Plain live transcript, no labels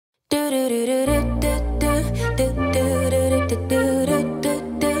So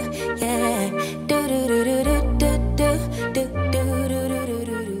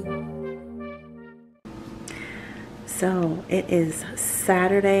it is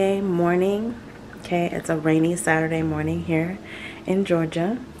Saturday morning. Okay, it's a rainy Saturday morning here in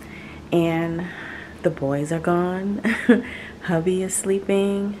Georgia, and the boys are gone. Hubby is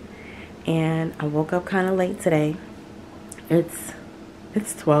sleeping, and I woke up kind of late today. It's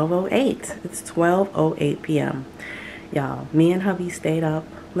 12:08. It's 12:08 p.m. Y'all, me and hubby stayed up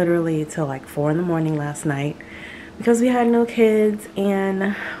literally till like 4 in the morning last night because we had no kids,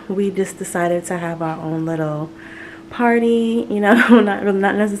 and we just decided to have our own little party, you know,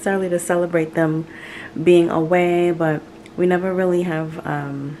 not necessarily to celebrate them being away, but we never really have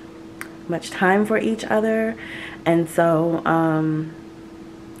much time for each other. And so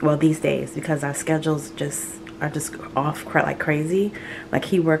well, these days, because our schedules are just off like crazy. Like,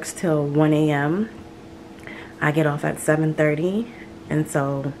 he works till 1 a.m. I get off at 7:30, and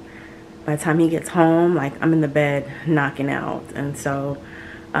so by the time he gets home, like, I'm in the bed knocking out. And so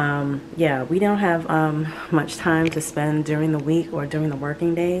yeah, we don't have much time to spend during the week or during the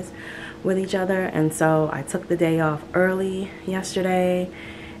working days with each other. And so I took the day off early yesterday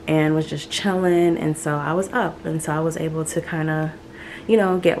and was just chilling, and so I was up, and so I was able to kind of, you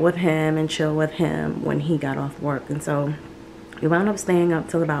know, get with him and chill with him when he got off work. And so we wound up staying up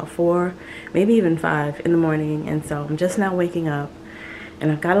till about 4, maybe even 5 in the morning. And so I'm just now waking up,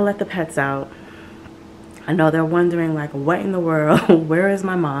 and I've got to let the pets out. I know they're wondering, like, what in the world? Where is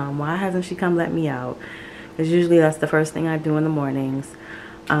my mom? Why hasn't she come let me out? Because usually that's the first thing I do in the mornings.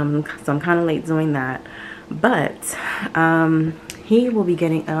 So I'm kind of late doing that. But he will be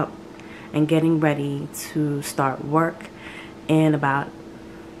getting up and getting ready to start work in about,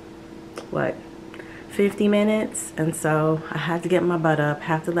 what, 50 minutes. And so I had to get my butt up,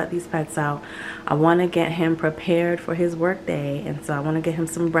 have to let these pets out. I want to get him prepared for his work day, and so I want to get him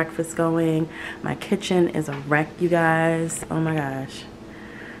some breakfast going. My kitchen is a wreck, you guys. Oh my gosh,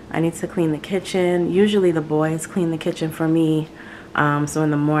 I need to clean the kitchen. Usually the boys clean the kitchen for me, so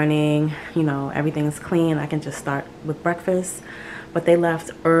in the morning, you know, everything's clean. I can just start with breakfast. But they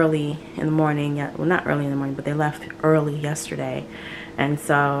left early in the morning. Well, not early in the morning, but they left early yesterday, and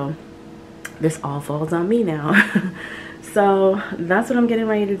so this all falls on me now. So that's what I'm getting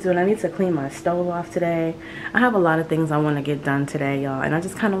ready to do, and I need to clean my stove off today. I have a lot of things I want to get done today, y'all, and I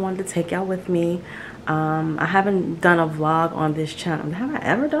just kind of wanted to take y'all with me. I haven't done a vlog on this channel. Have I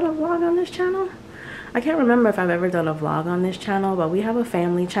ever done a vlog on this channel? I can't remember if I've ever done a vlog on this channel, but we have a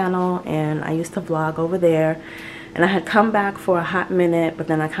family channel, and I used to vlog over there. And I had come back for a hot minute, but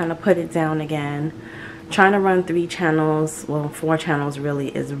then I kind of put it down again. Trying to run 3 channels, well, 4 channels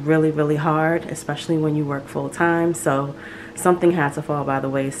really, is really hard, especially when you work full time. So something had to fall by the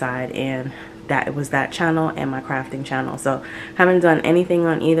wayside, and that was that channel and my crafting channel. So haven't done anything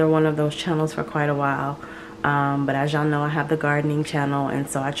on either one of those channels for quite a while. But as y'all know, I have the gardening channel, and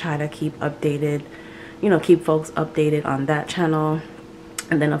so I try to keep updated, you know, keep folks updated on that channel.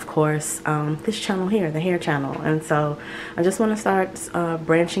 And then, of course, this channel here, the hair channel. And so I just want to start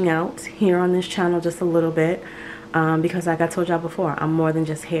branching out here on this channel just a little bit, because like I told y'all before, I'm more than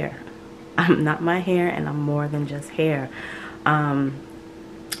just hair. I'm not my hair, and I'm more than just hair.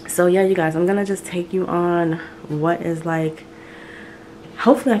 So yeah, you guys, I'm going to just take you on what is like,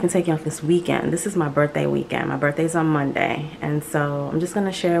 hopefully I can take you off this weekend. This is my birthday weekend. My birthday's on Monday. And so I'm just going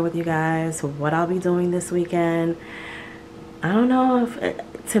to share with you guys what I'll be doing this weekend. I don't know if,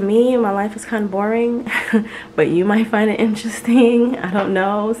 to me, my life is kind of boring, but you might find it interesting. I don't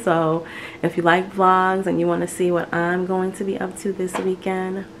know. So if you like vlogs and you want to see what I'm going to be up to this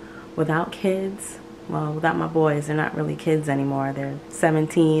weekend without kids, well, without my boys, they're not really kids anymore. They're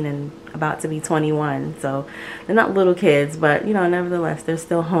 17 and about to be 21. So they're not little kids, but, you know, nevertheless, they're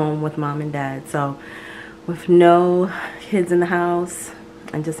still home with mom and dad. So with no kids in the house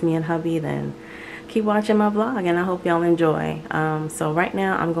and just me and hubby, then keep watching my vlog, and I hope y'all enjoy. So right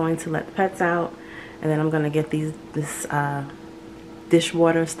now I'm going to let the pets out, and then I'm going to get this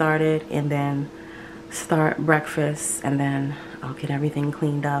dishwater started, and then start breakfast, and then I'll get everything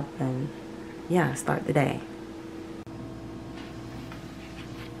cleaned up and, yeah, start the day.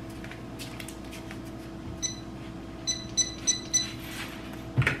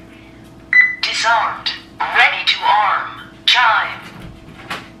 Disarmed. Ready to arm. Chime.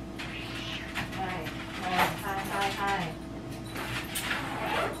 Hi.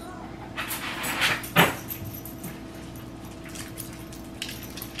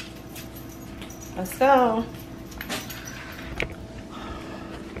 Let's go.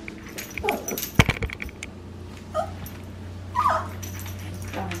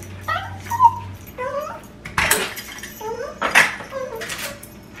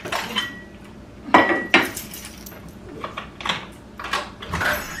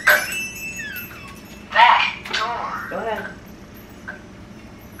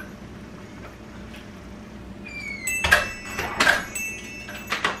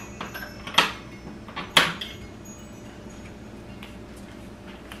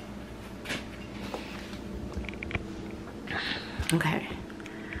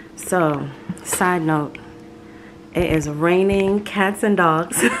 So, side note, it is raining cats and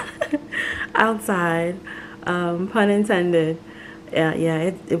dogs outside, pun intended.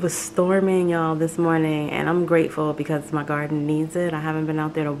 Yeah, it was storming, y'all, this morning, and I'm grateful because my garden needs it. I haven't been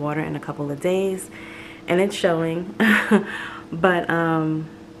out there to water in a couple of days, and it's showing. But,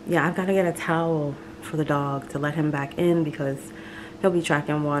 yeah, I've got to get a towel for the dog to let him back in because he'll be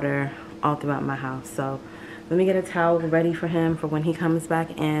tracking water all throughout my house. So let me get a towel ready for him for when he comes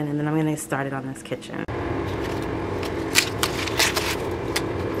back in, and then I'm going to get started on this kitchen.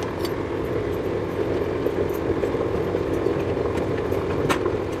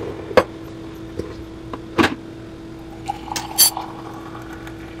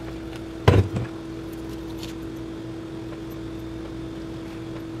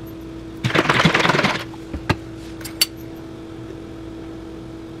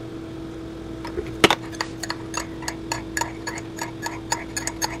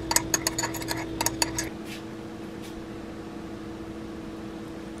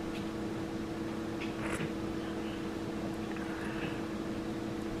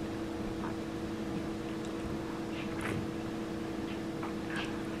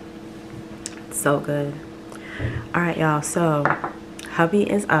 So good. All right, y'all, so hubby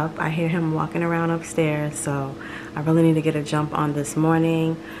is up. I hear him walking around upstairs, so I really need to get a jump on this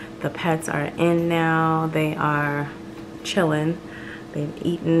morning. The pets are in now. They are chilling. They've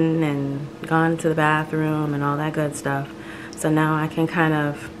eaten and gone to the bathroom and all that good stuff. So now I can kind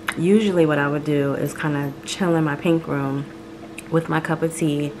of, usually what I would do is kind of chill in my pink room with my cup of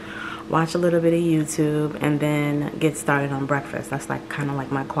tea, watch a little bit of YouTube, and then get started on breakfast. That's like kind of like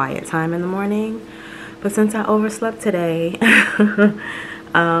my quiet time in the morning. But since I overslept today, I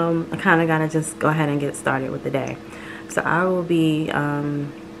kind of got to just go ahead and get started with the day. So I will be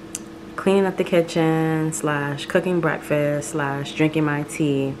cleaning up the kitchen / cooking breakfast / drinking my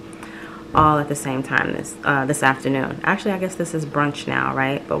tea all at the same time this afternoon. Actually, I guess this is brunch now,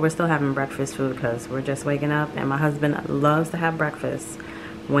 right? But we're still having breakfast food because we're just waking up, and my husband loves to have breakfast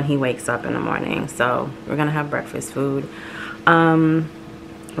when he wakes up in the morning. So we're gonna have breakfast food.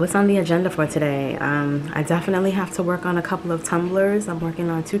 What's on the agenda for today? I definitely have to work on a couple of tumblers. I'm working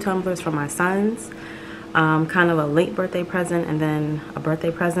on 2 tumblers for my sons. Kind of a late birthday present and then a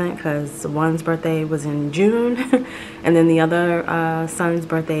birthday present, because one's birthday was in June and then the other son's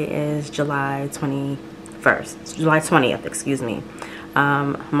birthday is July 20th, excuse me.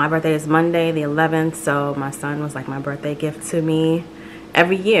 My birthday is Monday the 11th, so my son was like my birthday gift to me.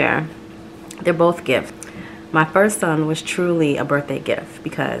 Every year they're both gifts. My first son was truly a birthday gift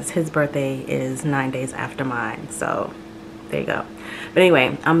because his birthday is 9 days after mine, so there you go. But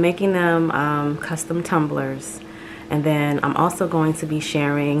anyway, I'm making them custom tumblers, and then I'm also going to be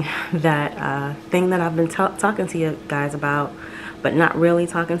sharing that thing that I've been talking to you guys about, but not really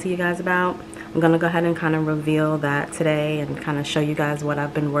talking to you guys about. I'm gonna go ahead and kind of reveal that today and kind of show you guys what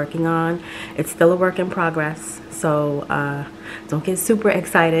I've been working on. It's still a work in progress, so don't get super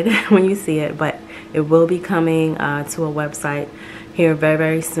excited when you see it, but it will be coming to a website here very,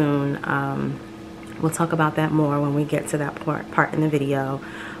 very soon. We'll talk about that more when we get to that part in the video.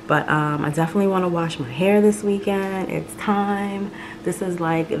 But I definitely want to wash my hair this weekend. It's time. This is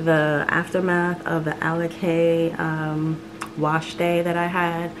like the aftermath of the Alake wash day that I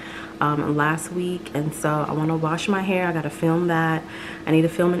had last week, and so I want to wash my hair. I got to film that. I need to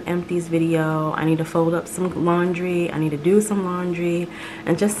film an empties video. I need to fold up some laundry. I need to do some laundry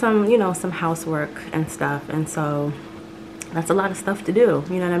and just some, you know, some housework and stuff. And so that's a lot of stuff to do,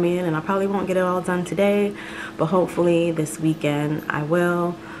 you know what I mean? And I probably won't get it all done today, but hopefully this weekend I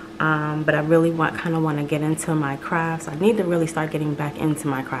will. But I really kind of want to get into my crafts. I need to really start getting back into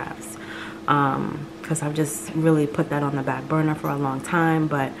my crafts because I've just really put that on the back burner for a long time.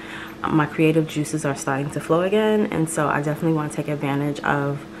 But my creative juices are starting to flow again, and so I definitely want to take advantage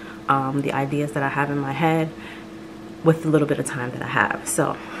of the ideas that I have in my head with the little bit of time that I have.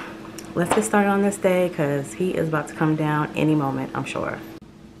 So let's get started on this day because he is about to come down any moment, I'm sure.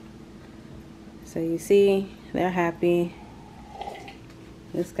 So you see, they're happy.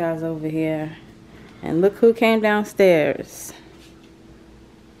 This guy's over here, and look who came downstairs.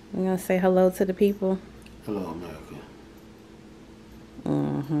 I'm gonna say hello to the people. Hello, America.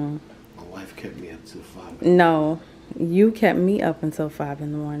 My wife kept me up till 5. No, you kept me up until 5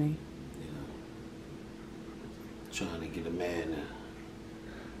 in the morning. You know, trying to get a man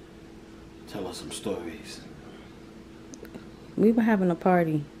to tell us some stories. We were having a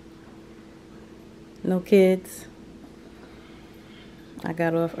party. No kids. I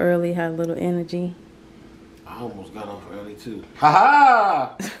got off early, had a little energy. I almost got off early too. Ha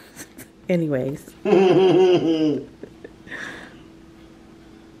ha! Anyways.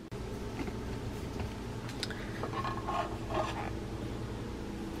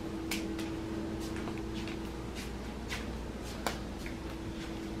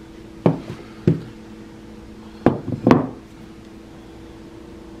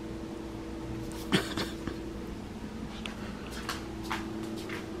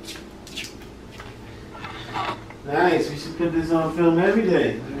 Nice. We should put this on film every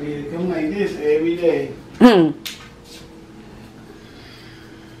day. I mean, it come like this every day.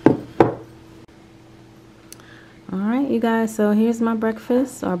 All right, you guys. So here's my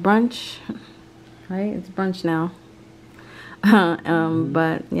breakfast or brunch. Right, it's brunch now.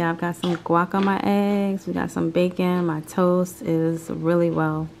 But yeah, I've got some guac on my eggs. We got some bacon. My toast is really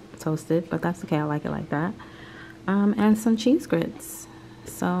well toasted, but that's okay. I like it like that. And some cheese grits.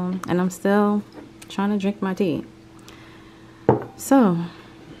 So, and I'm still trying to drink my tea. So,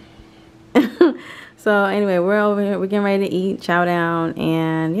 so anyway, we're over here. We're getting ready to eat, chow down,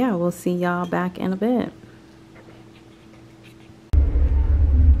 and yeah, we'll see y'all back in a bit.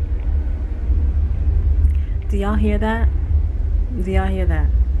 Do y'all hear that? Do y'all hear that?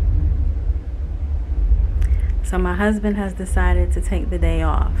 So my husband has decided to take the day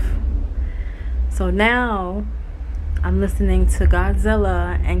off. So now I'm listening to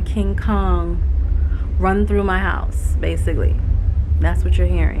Godzilla and King Kong run through my house, basically. That's what you're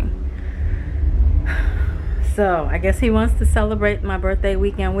hearing. So I guess he wants to celebrate my birthday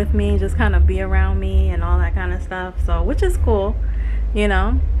weekend with me, just kind of be around me and all that kind of stuff. So, which is cool, you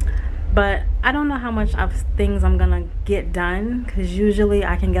know. But I don't know how much of things I'm gonna get done, because usually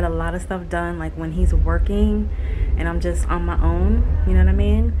I can get a lot of stuff done like when he's working and I'm just on my own, you know what I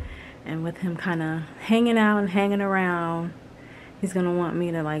mean? And with him kind of hanging out and hanging around, he's gonna want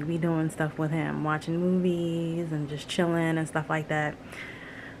me to like be doing stuff with him, watching movies and just chilling and stuff like that.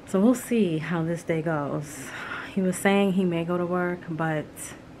 So we'll see how this day goes. He was saying he may go to work, but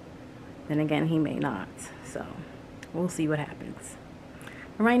then again he may not. So we'll see what happens.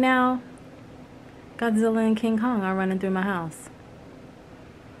 Right now, Godzilla and King Kong are running through my house.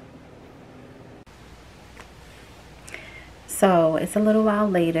 So it's a little while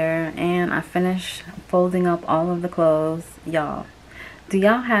later and I finished folding up all of the clothes. Y'all, do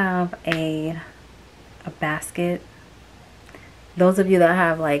y'all have a basket? Those of you that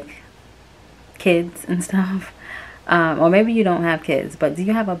have like kids and stuff, or maybe you don't have kids, but do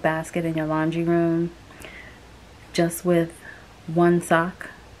you have a basket in your laundry room just with one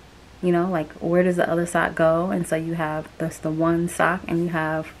sock? You know, like where does the other sock go? And so you have just the one sock and you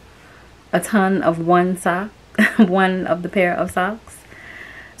have a ton of one sock, one of the pair of socks.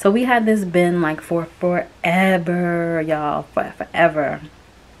 So we had this bin like for forever, y'all, forever.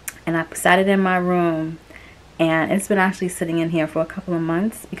 And I sat it in my room and it's been actually sitting in here for a couple of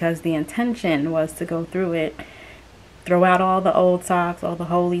months because the intention was to go through it, throw out all the old socks, all the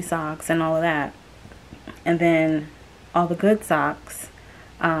holy socks and all of that. And then all the good socks,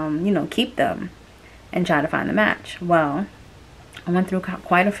 you know, keep them and try to find a match. Well, I went through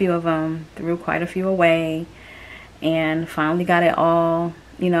quite a few of them, threw quite a few away, and finally got it all,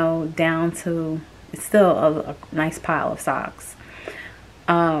 you know, down to, it's still a nice pile of socks.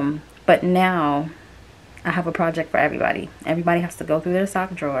 But now I have a project for everybody. Everybody has to go through their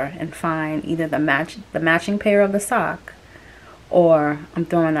sock drawer and find either the matching pair of the sock, or I'm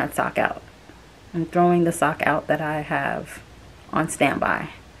throwing that sock out. I'm throwing the sock out that I have on standby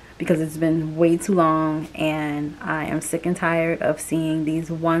because it's been way too long and I am sick and tired of seeing this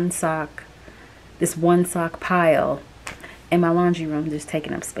one sock pile in my laundry room just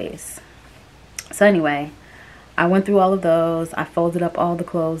taking up space. So anyway, I went through all of those. I folded up all the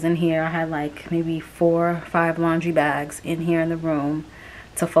clothes in here. I had like maybe 4 or 5 laundry bags in here in the room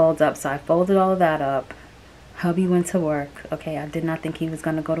to fold up. So I folded all of that up. Hubby went to work. Okay, I did not think he was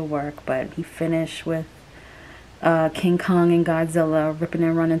going to go to work, but he finished with King Kong and Godzilla ripping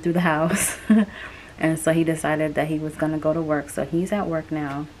and running through the house. And so he decided that he was going to go to work. So he's at work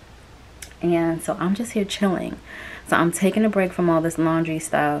now. And so I'm just here chilling. So I'm taking a break from all this laundry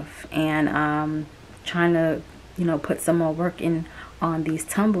stuff and trying to, you know, put some more work in on these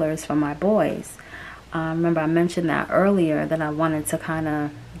tumblers for my boys. Remember I mentioned that earlier, that I wanted to kind of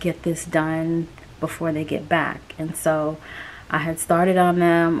get this done before they get back. And so I had started on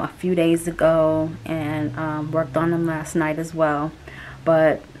them a few days ago and worked on them last night as well.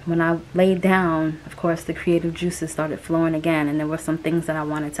 But when I laid down, of course, the creative juices started flowing again, and there were some things that I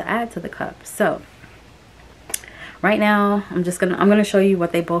wanted to add to the cup. So right now, I'm gonna show you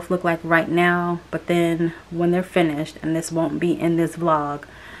what they both look like right now, but then when they're finished, and this won't be in this vlog,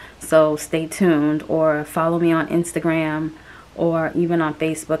 so stay tuned, or follow me on Instagram or even on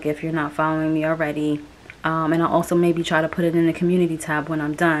Facebook if you're not following me already. And I'll also maybe try to put it in the community tab when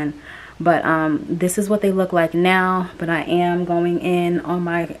I'm done. But this is what they look like now. But I am going in on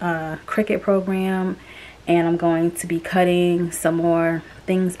my Cricut program, and I'm going to be cutting some more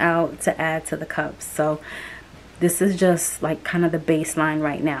things out to add to the cups. So this is just like kind of the baseline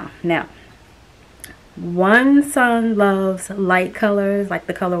right now. Now, One son loves light colors, like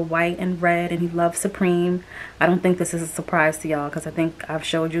the color white and red, and he loves Supreme. I don't think this is a surprise to y'all because I think I've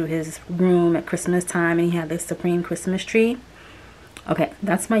showed you his room at Christmas time and he had this Supreme Christmas tree. Okay,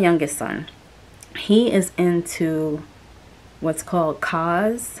 that's my youngest son. He is into what's called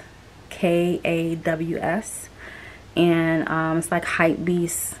KAWS, Kaws, and it's like hype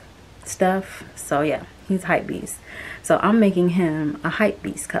beast stuff. So yeah, he's hype beast. So I'm making him a hype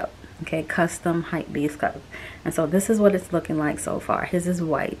beast cup. Okay, custom hype beast cup. And so this is what it's looking like so far. His is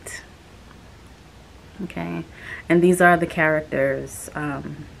white. Okay, and these are the characters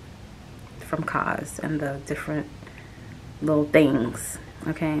from KAWS and the different little things.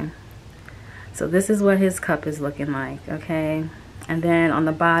 Okay, so this is what his cup is looking like. Okay, and then on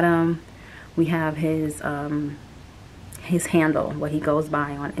the bottom we have his handle, what he goes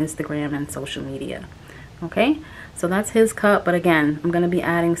by on Instagram and social media. Okay, so that's his cup, but again, I'm going to be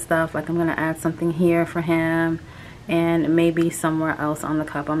adding stuff, like I'm going to add something here for him and maybe somewhere else on the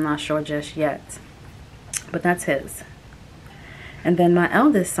cup. I'm not sure just yet, but that's his. And then my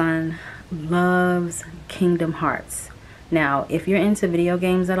eldest son loves Kingdom Hearts. Now, if you're into video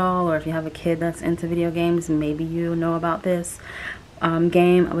games at all, or if you have a kid that's into video games, maybe you know about this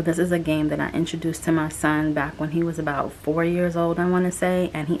game. But this is a game that I introduced to my son back when he was about 4 years old, I want to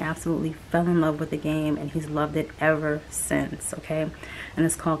say, and he absolutely fell in love with the game and he's loved it ever since. Okay, and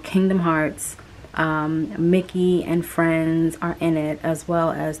it's called Kingdom Hearts. Mickey and friends are in it, as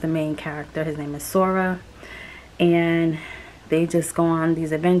well as the main character. His name is Sora, and they just go on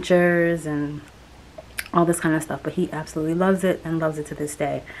these adventures and all this kind of stuff, but he absolutely loves it and loves it to this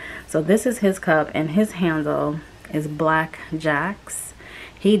day. So this is his cup, and his handle is Black Jacks.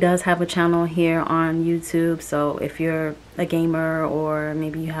 He does have a channel here on YouTube, so if you're a gamer, or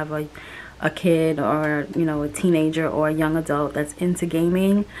maybe you have a kid, or you know, a teenager or a young adult that's into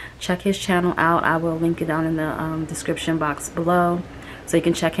gaming, check his channel out. I will link it down in the description box below, so you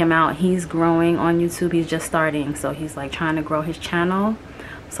can check him out. He's growing on YouTube. He's just starting, so he's like trying to grow his channel.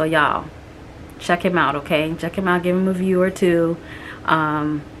 So y'all, check him out. Okay, check him out, give him a view or two.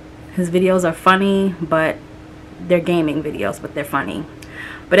 His videos are funny, but they're gaming videos, but they're funny.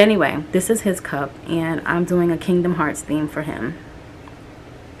 But anyway, this is his cup, and I'm doing a Kingdom Hearts theme for him.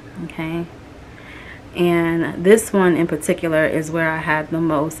 Okay, and this one in particular is where I had the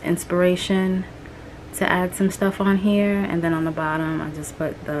most inspiration to add some stuff on here. And then on the bottom I just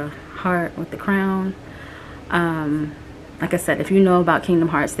put the heart with the crown. Like I said, if you know about Kingdom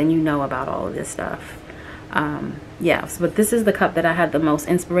Hearts, then you know about all of this stuff. Yes, but this is the cup that I had the most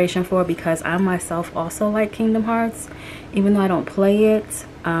inspiration for, because I myself also like Kingdom Hearts, even though I don't play it.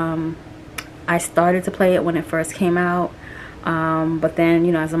 I started to play it when it first came out, but then,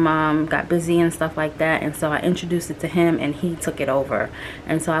 you know, as a mom, got busy and stuff like that, and so I introduced it to him and he took it over.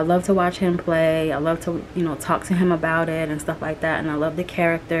 And so I love to watch him play. I love to, you know, talk to him about it and stuff like that, and I love the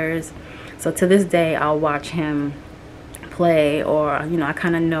characters. So to this day, I'll watch him play, or you know, I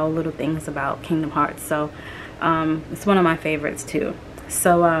kind of know little things about Kingdom Hearts. So it's one of my favorites too.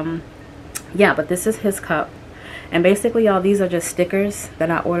 So yeah, but this is his cup, and basically y'all, these are just stickers that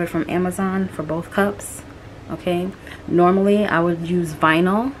I ordered from Amazon for both cups. Okay, normally I would use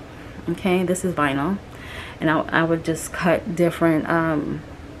vinyl. Okay, this is vinyl, and I would just cut different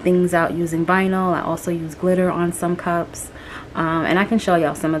things out using vinyl. I also use glitter on some cups. And I can show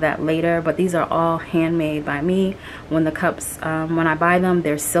y'all some of that later, but these are all handmade by me. When the cups, when I buy them,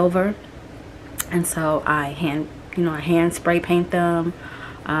 they're silver, and so I hand spray paint them.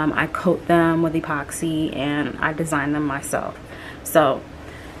 I coat them with epoxy, and I design them myself. So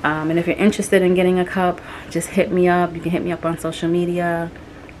and if you're interested in getting a cup, just hit me up. You can hit me up on social media,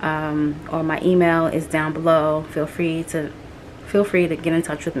 or my email is down below. Feel free to get in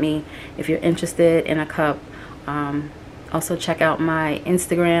touch with me if you're interested in a cup. Also check out my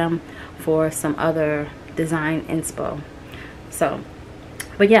Instagram for some other design inspo. So,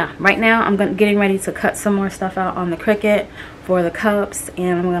 but yeah, right now I'm getting ready to cut some more stuff out on the Cricut for the cups,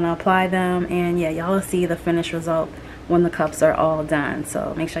 and I'm gonna apply them, and yeah, y'all will see the finished result when the cups are all done.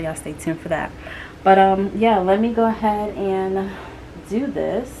 So make sure y'all stay tuned for that. But yeah, let me go ahead and do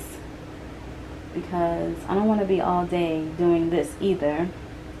this, because I don't want to be all day doing this either.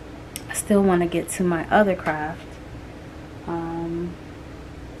 I still want to get to my other craft.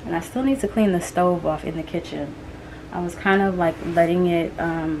 And I still need to clean the stove off in the kitchen. I was kind of like letting it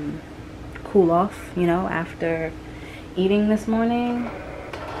cool off, you know, after eating this morning.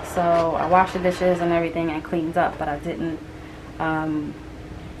 So I washed the dishes and everything and cleaned up, but I didn't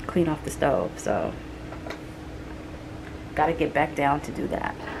clean off the stove. So gotta get back down to do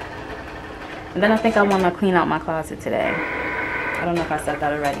that. And then I think I want to clean out my closet today. I don't know if I said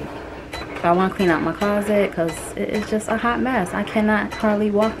that already. But I want to clean out my closet because it's just a hot mess. I cannot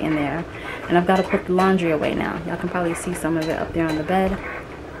hardly walk in there. And I've got to put the laundry away now. Y'all can probably see some of it up there on the bed.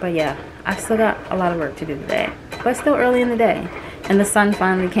 But yeah, I still got a lot of work to do today. But still early in the day. And the sun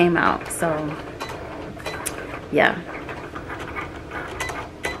finally came out. So, yeah.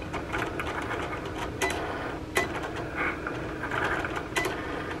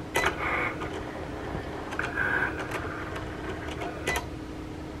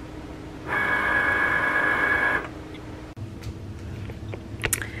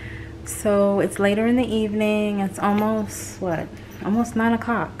 So it's later in the evening. It's almost, what? Almost 9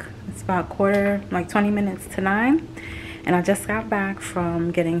 o'clock. It's about 20 minutes to 9. And I just got back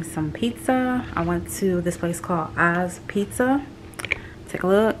from getting some pizza. I went to this place called Oz Pizza. Take a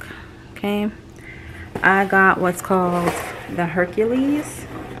look. Okay. I got what's called the Hercules.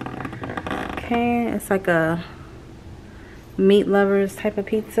 Okay. It's like a meat lovers type of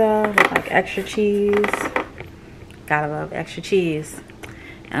pizza with like extra cheese. Gotta love extra cheese.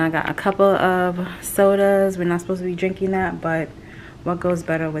 And I got a couple of sodas. We're not supposed to be drinking that, but what goes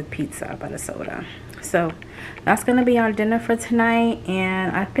better with pizza but a soda? So that's gonna be our dinner for tonight,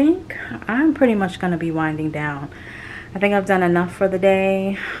 and I think I'm pretty much gonna be winding down. I think I've done enough for the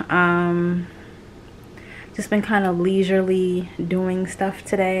day. Just been kind of leisurely doing stuff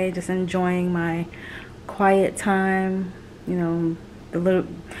today, just enjoying my quiet time, you know,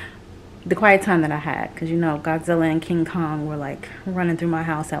 the quiet time that I had, because you know Godzilla and King Kong were like running through my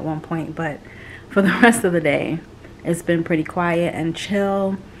house at one point. But for the rest of the day it's been pretty quiet and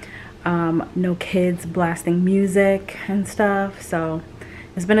chill. No kids blasting music and stuff, so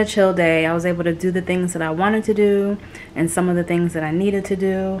it's been a chill day. I was able to do the things that I wanted to do and some of the things that I needed to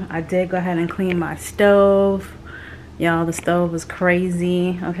do. I did go ahead and clean my stove. Y'all, the stove was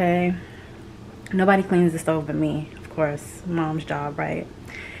crazy. Okay, nobody cleans the stove but me, of course. Mom's job, right?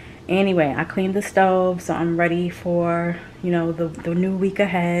 Anyway, I cleaned the stove, so I'm ready for, you know, the new week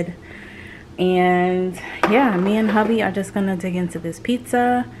ahead. And yeah, me and hubby are just gonna dig into this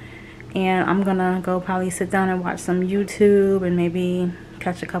pizza, and I'm gonna go probably sit down and watch some YouTube and maybe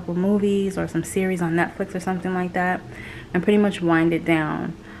catch a couple movies or some series on Netflix or something like that, and pretty much wind it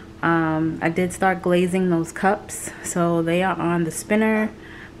down. I did start glazing those cups, so they are on the spinner,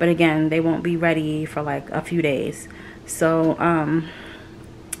 but again, they won't be ready for like a few days. So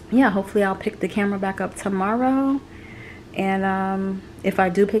yeah, hopefully I'll pick the camera back up tomorrow. And if I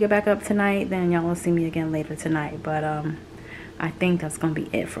do pick it back up tonight, then y'all will see me again later tonight. But I think that's gonna be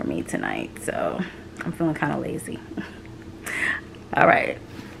it for me tonight, so I'm feeling kind of lazy. All right.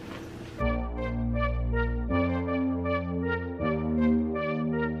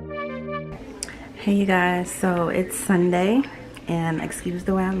 Hey you guys, so it's Sunday, and excuse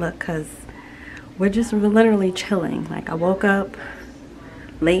the way I look because we're just literally chilling. Like, I woke up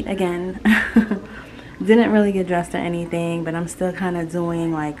late again. Didn't really get dressed or anything, but I'm still kind of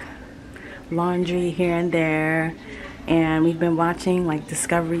doing like laundry here and there. And we've been watching like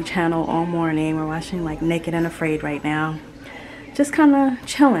Discovery Channel all morning. We're watching like Naked and Afraid right now. Just kind of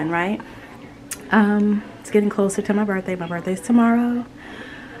chilling, right? It's getting closer to my birthday. My birthday's tomorrow.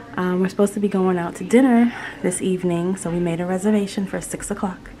 We're supposed to be going out to dinner this evening, so we made a reservation for 6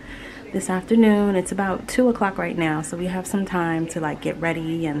 o'clock this afternoon. It's about 2 o'clock right now, so we have some time to like get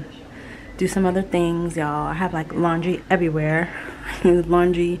ready and do some other things, y'all. I have like laundry everywhere.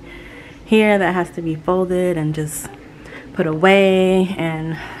 Laundry here that has to be folded and just put away,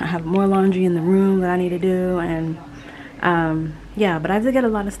 and I have more laundry in the room that I need to do. And yeah, but I did get a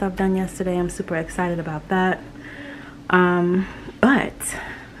lot of stuff done yesterday. I'm super excited about that. But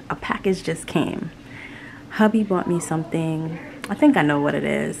a package just came. Hubby bought me something. I think I know what it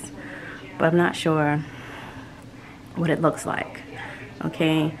is, but I'm not sure what it looks like.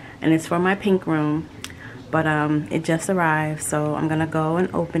 Okay, and it's for my pink room, but it just arrived, so I'm gonna go and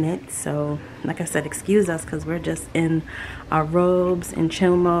open it. So like I said, excuse us because we're just in our robes in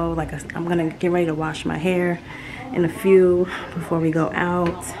chill mode. Like, I'm gonna get ready to wash my hair in a few before we go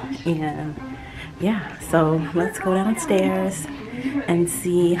out. And yeah, so let's go downstairs and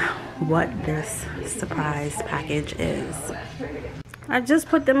see what this surprise package is. I just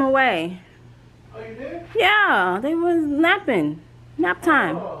put them away. Oh, you did? Yeah, they was napping. Nap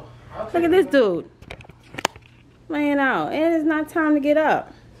time. Oh, Look at this dude laying out. It is not time to get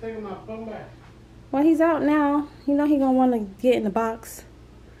up. taking my phone back. Well, he's out now. You know he gonna want to get in the box.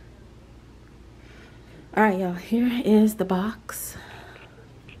 All right, y'all. Here is the box.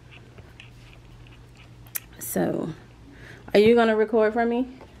 So, are you gonna record for me?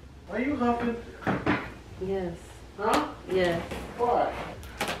 Are you huffing? Yes. Huh? Yes. Why?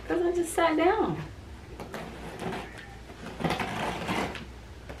 Because I just sat down.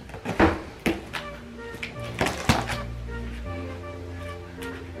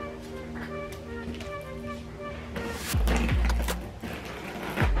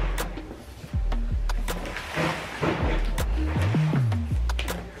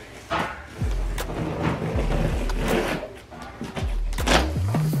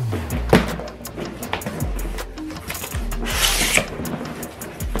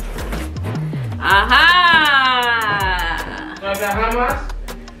 Hamas?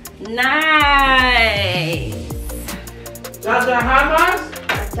 Nice. Chacha Hamas?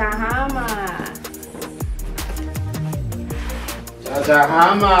 Chahamas. Chacha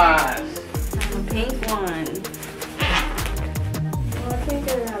Hamas. A pink one. Well, I think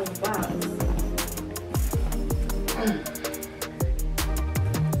it has a box.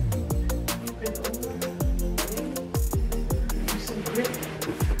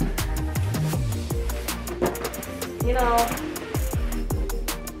 You know,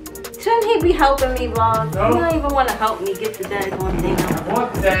 shouldn't he be helping me, vlog? No. You don't even want to help me get the daggone thing out. I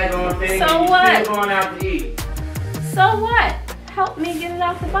want the daggone thing. So and what? You're still going out to eat. So what? Help me get it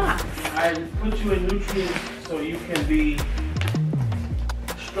out the box. I put you in nutrients so you can be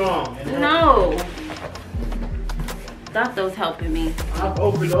strong. And No. Doctor's helping me. I've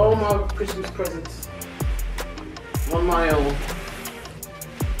opened all my Christmas presents on my own.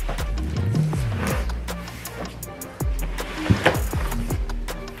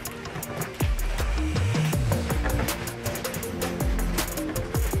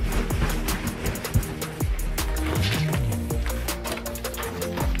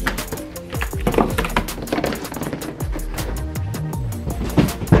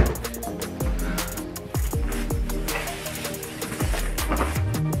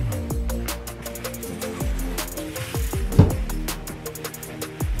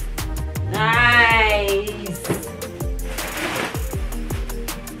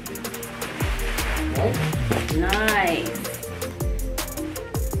 Nice.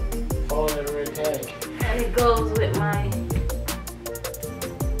 All in a red tag. And it goes with my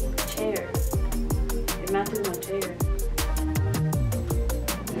chair. It matches my chair.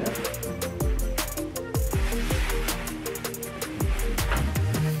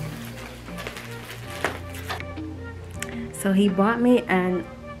 So he bought me an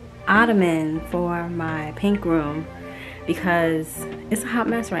ottoman for my pink room because it's a hot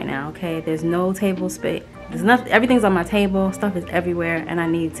mess right now, okay? There's no table space. There's nothing, everything's on my table, stuff is everywhere, and I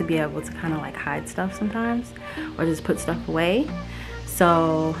need to be able to kind of like hide stuff sometimes or just put stuff away.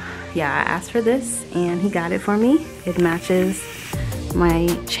 So yeah, I asked for this and he got it for me. It matches my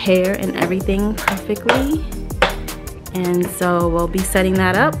chair and everything perfectly. And so we'll be setting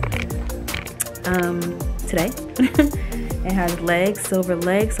that up today. It has legs, silver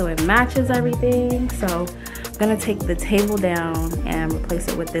legs, so it matches everything. So I'm gonna take the table down and replace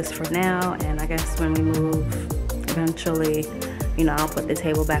it with this for now. And I guess when we move, eventually, you know, I'll put the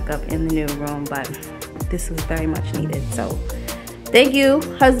table back up in the new room. But this was very much needed. So thank you,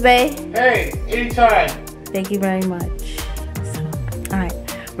 husband. Hey, anytime. Thank you very much. So, all right,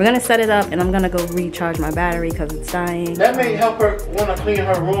 we're gonna set it up, and I'm gonna go recharge my battery because it's dying. That may help her want to clean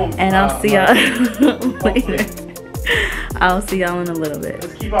her room. And I'll see y'all later. Okay. I'll see y'all in a little bit.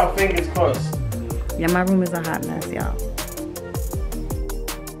 Let's keep our fingers crossed. Yeah, my room is a hot mess, y'all.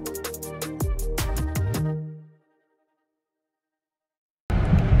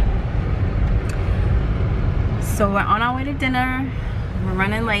 So we're on our way to dinner. We're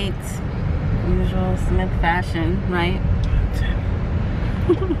running late. Usual Smith fashion, right?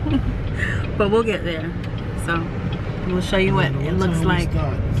 But we'll get there. So we'll show you what it looks like.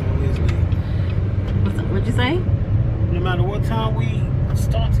 What'd you say? No matter what time we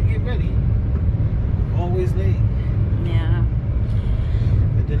start to get ready, always late. Yeah.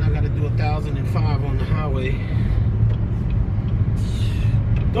 And then I gotta do 1,005 on the highway.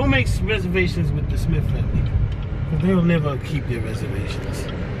 Don't make reservations with the Smith family, because they'll never keep their reservations.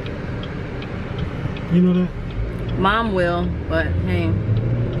 You know that? Mom will, but hey.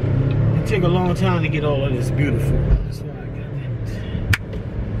 It take a long time to get all of this beautiful. That's why I got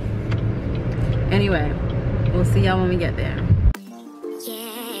that. Anyway, we'll see y'all when we get there.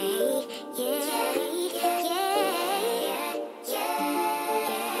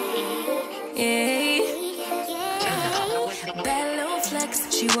 Bad little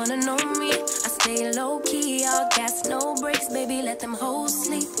flex, she wanna know me. I stay low key, all gas, no brakes, baby, let them hoes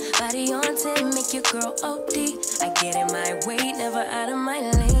sleep. Body on 10, make your girl OD. I get in my way, never out of my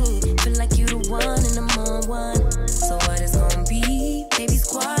lane. Feel like you the one and I'm on one. So what it's gonna be? Baby,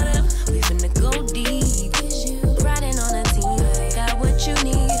 squad up, we finna go deep. Riding on a team, got what you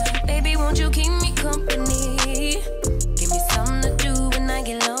need. Baby, won't you keep me company? Give me something to do when I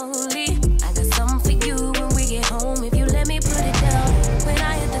get lonely. I got something for you when we get home. If you let me put it down, when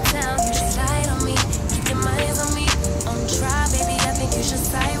I hit the town, you should slide on me. Keep your eyes on me. On try, baby, I think you should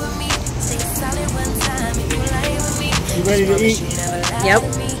side with me. Say solid one time if you lie with me. You ready to eat? Yep.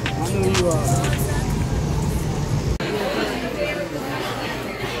 I know you are.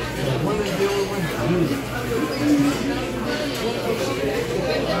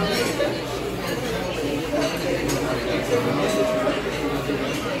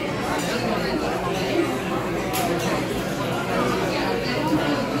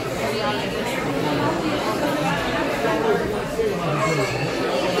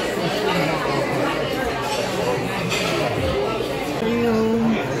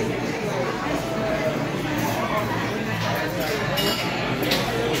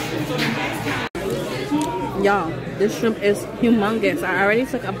 Y'all, this shrimp is humongous. I already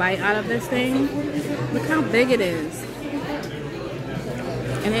took a bite out of this thing. Look how big it is.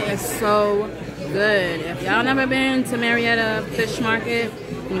 And it is so good. If y'all never been to Marietta Fish Market,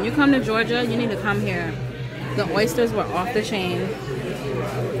 when you come to Georgia, you need to come here. The oysters were off the chain.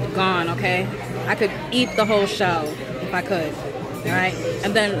 Gone, okay? I could eat the whole shell if I could. Alright?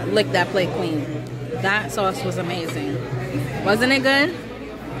 And then lick that plate clean. That sauce was amazing. Wasn't it good?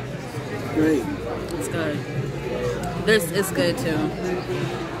 Great. It's good. This is good too.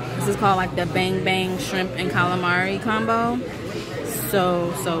 This is called like the Bang Bang Shrimp and Calamari combo.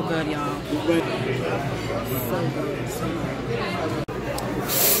 So good, y'all. So good.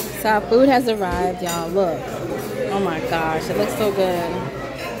 So our food has arrived, y'all. Look. Oh my gosh, it looks so good.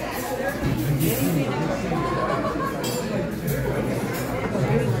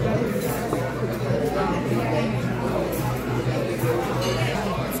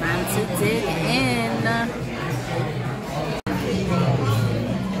 Time to dig in.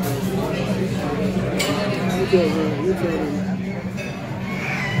 You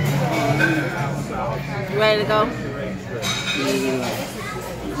ready to go?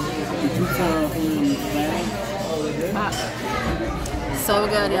 So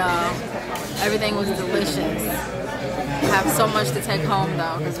good, y'all. Everything was delicious. I have so much to take home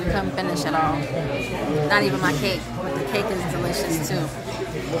though, because we couldn't finish it all. Not even my cake, but the cake is delicious too.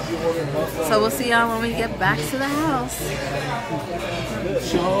 So we'll see y'all when we get back to the house.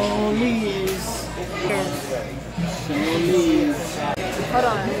 Charlie's. Hold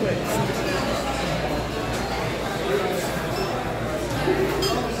on.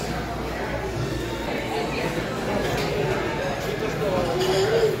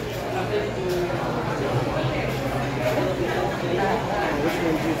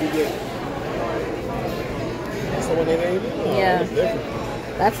 That's the one they named? Yeah.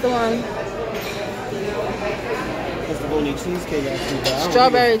 That's the one. That's the only cheesecake actually.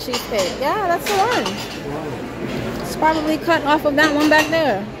 Strawberry cheesecake. Yeah, that's the one. It's probably cut off of that one back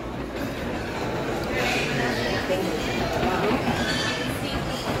there.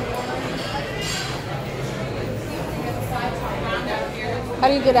 How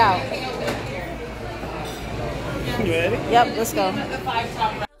do you get out? You ready? Yep, let's go.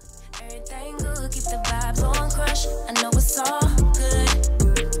 Everything good, keep the vibes on crush. I know it's all good.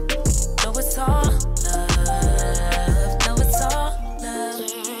 Know it's all love. Know it's all love.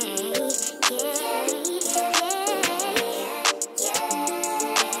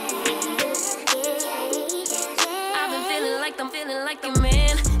 I've been feeling like the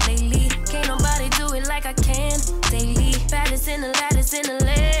man lately. Can't nobody do it like I can daily. Baddest in the lattice in the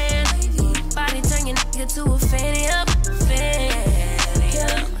land. Body turn your nigga to a fanny up.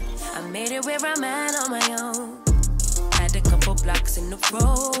 I made it where I'm at on my own. Had a couple blocks in the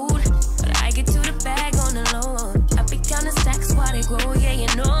road, but I get to the bag on the low. I be counting stacks while they grow, yeah, you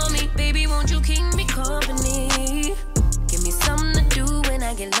know me. Baby, won't you keep me company? Give me something to do when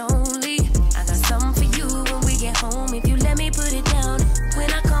I get lonely. I got something for you when we get home. If you let me put it down,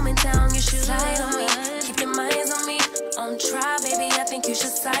 when I come in town, you should slide on me. Keep your minds on me. On try, baby, I think you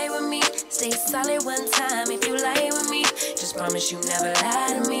should side with me. Stay solid one time if you lie with me. Just promise you never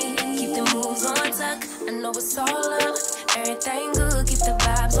lie to me. Keep the moves on tuck. I know it's all love. Everything good. Keep the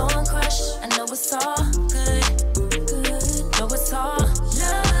vibes on crush. I know it's all good. Know it's all love.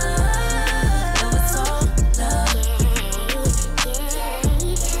 Know it's all love.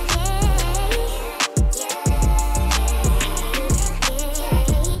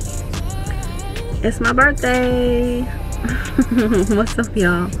 It's my birthday. What's up,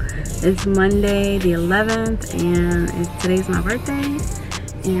 y'all? It's Monday the 11th and today's my birthday,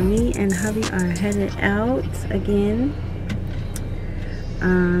 and me and hubby are headed out again.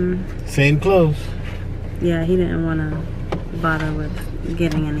 Same clothes. Yeah, he didn't want to bother with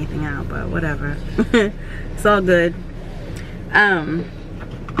getting anything out, but whatever. It's all good.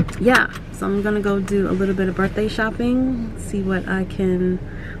 Yeah, so I'm gonna go do a little bit of birthday shopping, see what I can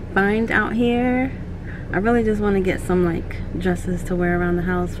find out here. I really just want to get some like dresses to wear around the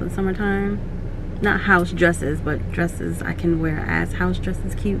house for the summertime. Not house dresses, but dresses I can wear as house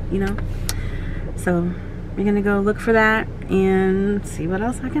dresses, cute, you know. So we're gonna go look for that and see what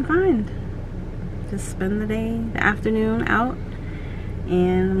else I can find. Just spend the afternoon out,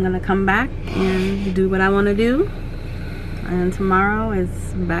 and I'm gonna come back and do what I want to do. And tomorrow is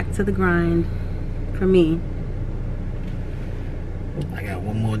back to the grind for me. I got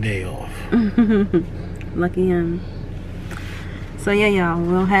one more day off. Lucky him. So yeah, y'all,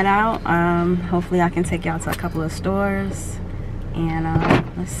 we'll head out. Hopefully I can take y'all to a couple of stores, and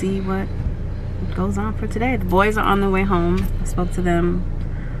let's see what goes on for today. The boys are on their way home. I spoke to them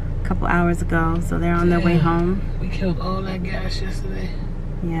a couple hours ago, so they're on their way home. We killed all that gas yesterday.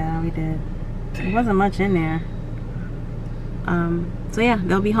 Yeah, we did. There wasn't much in there. So yeah,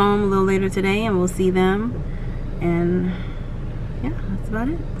 they'll be home a little later today, and we'll see them. And yeah, that's about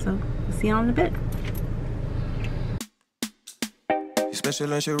it. So we'll see you in a bit. You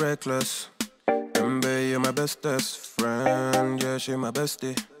special and she reckless. Baby, you're my bestest friend. Yeah, she my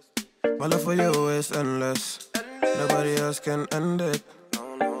bestie. My love for you is endless. Nobody else can end it.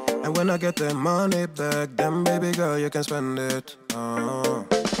 And when I get the money back, then baby girl, you can spend it.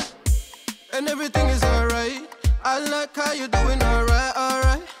 And everything is alright. I like how you doing alright,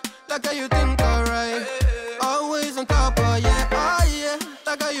 alright. Like how you think alright. Always on top, oh yeah, oh yeah.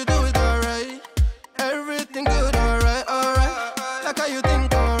 Like how you do it alright. Everything good, alright, alright. Like how you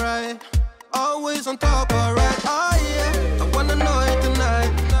think alright. Always on top, alright, oh yeah. I wanna know it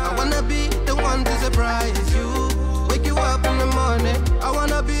tonight. I wanna be the one to surprise you. Wake you up in the morning. I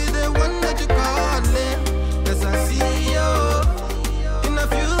wanna be the one that you calling. Cause I see you in the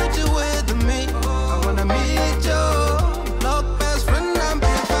future with me. I wanna meet you. Love, best friend, and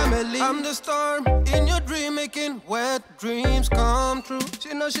big family. I'm the storm in your dream, making wet dreams come true.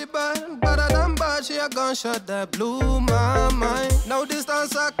 She know she bad, but I done bad. She a gunshot that blew my mind. No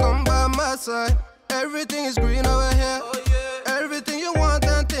distance, I come by my side. Everything is green over here. Everything you want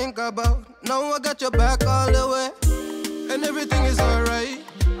and think about. No, I got your back all the way. And everything is alright.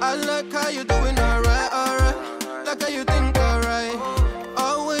 I like how you doing alright, alright. Like how you think alright.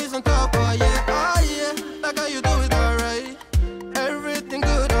 Always on top, oh yeah, oh yeah. Like how you do it alright. Everything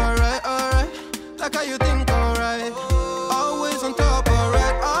good, alright, alright. Like how you think alright. Always on top,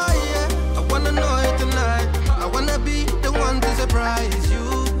 alright, oh yeah. I wanna know it tonight. I wanna be the one to surprise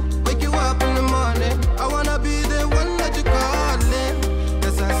you. Wake you up in the morning. I wanna be the one that you calling.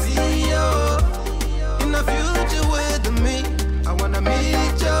 Cause I see you in the future with me. I wanna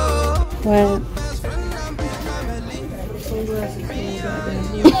meet you. What?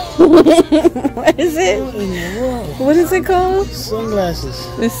 What is it? What is it called? Sunglasses.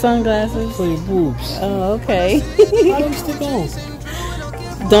 It's sunglasses. For your boobs. Oh, okay. How do you stick on?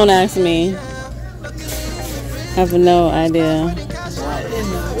 Don't ask me. I have no idea. What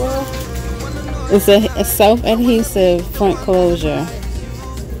in the world? It's a self-adhesive front closure.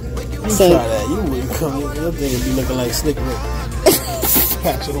 You So- try that. You wouldn't come in. Your thing would be looking like Slick Rick.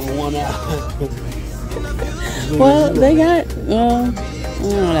 Patch it on one eye. Well, they got, well, I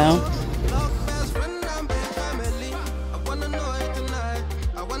don't know.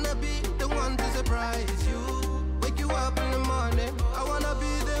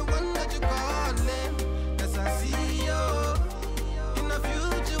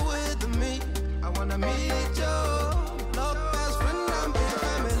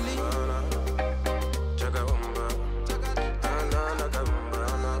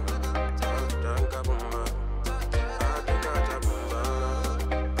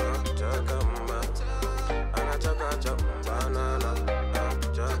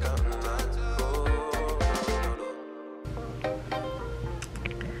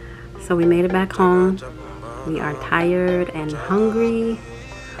 So we made it back home. We are tired and hungry.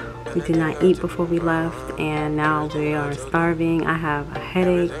 We did not eat before we left, and now we are starving. I have a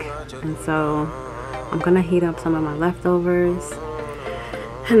headache, and so I'm gonna heat up some of my leftovers,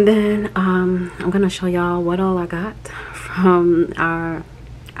 and then I'm gonna show y'all what all I got from our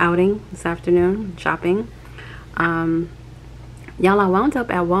outing this afternoon, shopping. Y'all, I wound up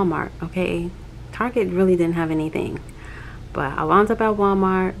at Walmart, okay? Target really didn't have anything, but I wound up at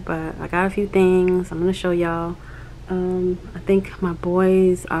Walmart, but I got a few things I'm gonna show y'all. I think my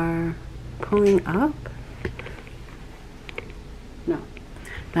boys are pulling up. No,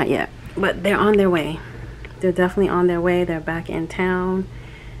 not yet, but they're on their way. They're definitely on their way. They're back in town,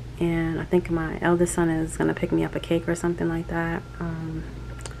 and I think my eldest son is gonna pick me up a cake or something like that.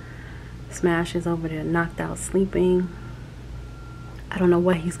 Smash is over there knocked out sleeping. I don't know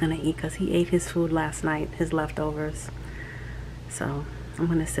what he's gonna eat because he ate his food last night, his leftovers. So I'm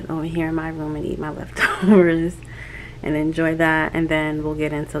gonna sit over here in my room and eat my leftovers and enjoy that, and then we'll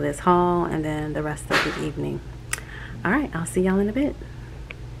get into this haul and then the rest of the evening. All right, I'll see y'all in a bit.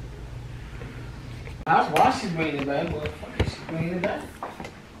 That's why she's bringing it back. Well, she's bringing it back.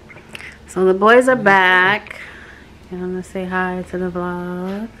 So the boys are back. I'm gonna say hi to the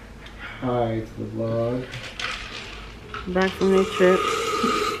vlog. Hi to the vlog. Back from their trip.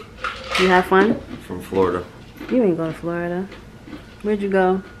 You have fun? From Florida. You ain't go to Florida. Where'd you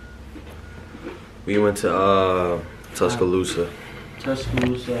go? We went to Tuscaloosa.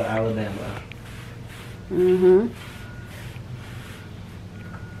 Tuscaloosa, Alabama. Mm-hmm.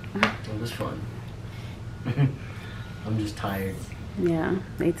 It was fun. I'm just tired. Yeah,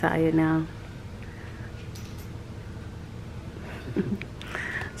 they tired now.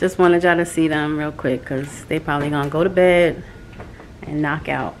 Just wanted y'all to see them real quick because they probably gonna go to bed and knock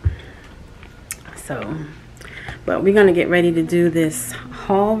out. So, but we're gonna get ready to do this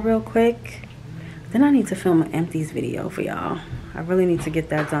haul real quick. Then I need to film an empties video for y'all. I really need to get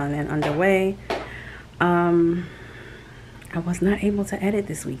that done and underway. I was not able to edit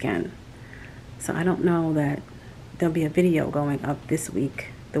this weekend, so I don't know that there'll be a video going up this week,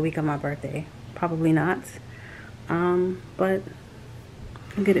 the week of my birthday. Probably not, but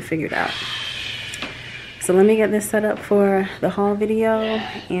I'll get it figured out. So let me get this set up for the haul video,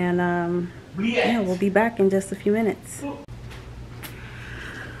 and yeah, we'll be back in just a few minutes.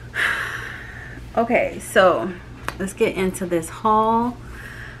 Okay, so let's get into this haul.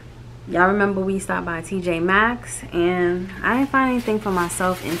 Y'all remember we stopped by TJ Maxx, and I didn't find anything for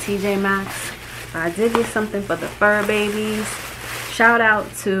myself in TJ Maxx, but I did get something for the fur babies. Shout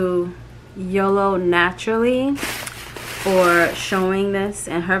out to YOLO Naturally for showing this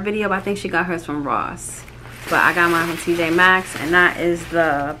in her video, but I think she got hers from Ross. But I got mine from TJ Maxx, and that is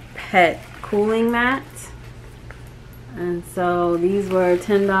the pet cooling mat. And so these were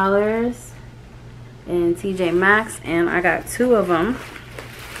 $10 in TJ Maxx, and I got 2 of them.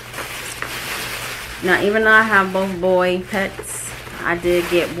 Now, even though I have both boy pets, I did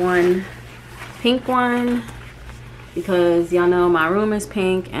get one pink one because y'all know my room is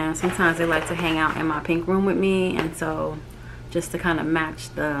pink, and sometimes they like to hang out in my pink room with me, and so just to kind of match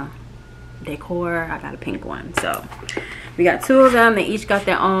the decor, I got a pink one. So we got 2 of them. They each got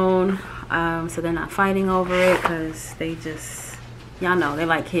their own, so they're not fighting over it because they just, y'all know, they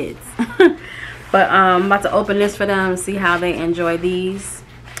like kids. But I'm about to open this for them and see how they enjoy these,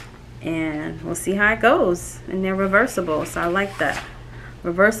 and we'll see how it goes. And they're reversible, so I like that.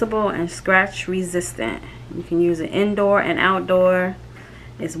 Reversible and scratch resistant. You can use it indoor and outdoor.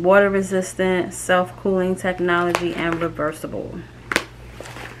 It's water resistant, self-cooling technology, and reversible.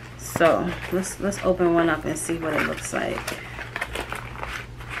 So let's open one up and see what it looks like.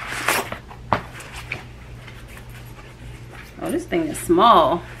 Oh, this thing is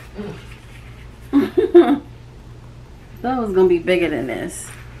small. That was gonna be bigger than this.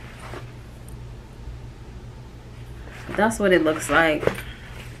 But that's what it looks like.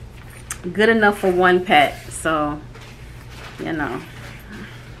 Good enough for one pet, so you know.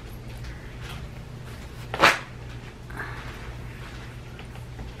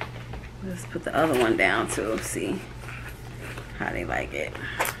 Let's put the other one down too, see how they like it.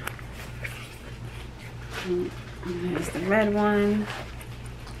 And here's the red one.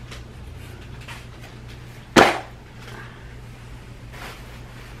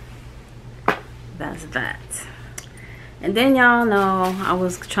 That's that. And then y'all know I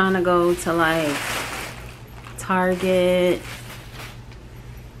was trying to go to like Target,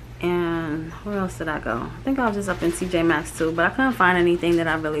 and where else did I go? I think I was just up in TJ Maxx too, but I couldn't find anything that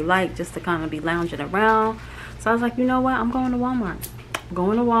I really liked just to kind of be lounging around. So I was like, you know what, I'm going to Walmart. I'm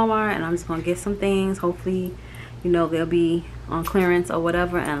going to Walmart and I'm just gonna get some things. Hopefully, you know, they'll be on clearance or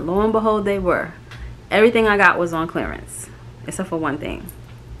whatever. And lo and behold, they were. Everything I got was on clearance except for one thing.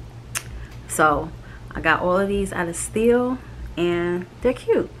 So I got all of these out of steel, and they're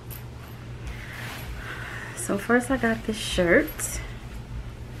cute. So first I got this shirt.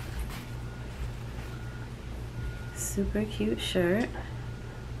 Super cute shirt.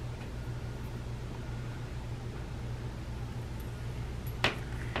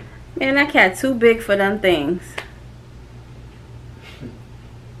 Man, that cat too big for them things.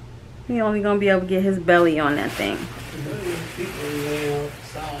 He only gonna be able to get his belly on that thing.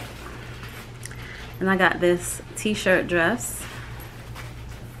 And I got this t-shirt dress.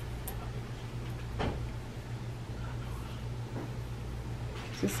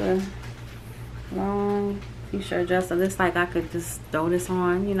 Just a long t-shirt dress. So this, like, I could just throw this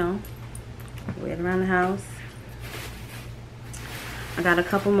on, you know, wear it around the house. I got a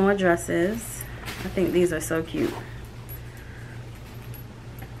couple more dresses. I think these are so cute.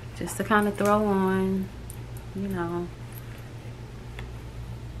 Just to kind of throw on, you know.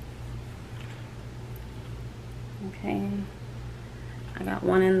 Okay, I got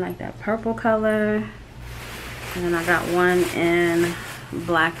one in like that purple color, and then I got one in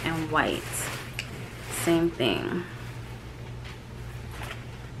black and white. Same thing.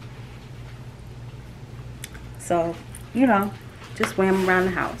 So, you know, just wear them around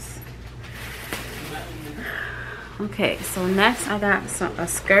the house. Okay, so next I got a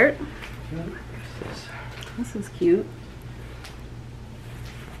skirt. This is cute.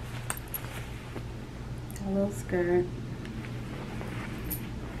 A little skirt.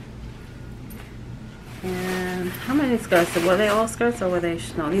 And how many skirts? Were they all skirts or were they?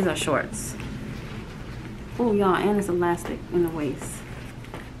 No, these are shorts. Oh, y'all, and it's elastic in the waist.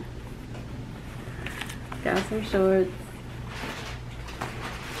 Got some shorts.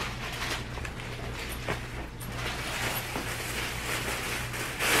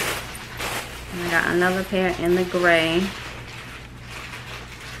 And I got another pair in the gray.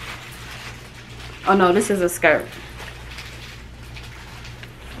 Oh no, this is a skirt.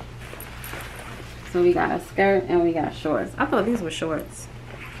 So we got a skirt and we got shorts. I thought these were shorts.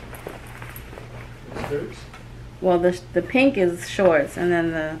 Skirts? Well, the pink is shorts and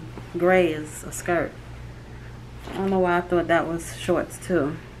then the gray is a skirt. I don't know why I thought that was shorts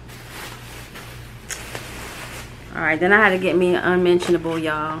too. Alright, then I had to get me an unmentionable,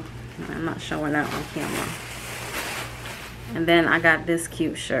 y'all. I'm not showing that on camera. And then I got this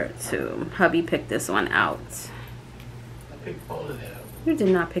cute shirt too. Hubby picked this one out. I picked all of that out. You did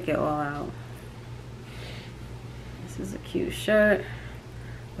not pick it all out. This is a cute shirt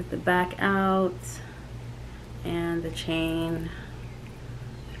with the back out and the chain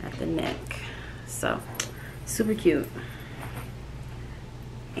at the neck. So, super cute.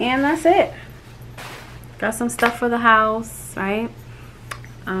 And that's it. Got some stuff for the house, right?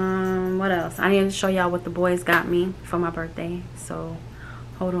 What else? I need to show y'all what the boys got me for my birthday. So,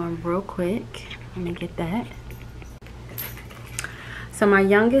 hold on real quick. Let me get that. So my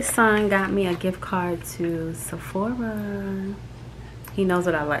youngest son got me a gift card to Sephora. He knows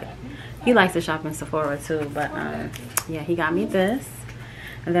what I like. He likes to shop in Sephora too, but yeah, he got me this.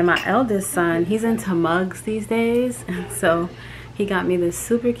 And then my eldest son, he's into mugs these days, and so he got me this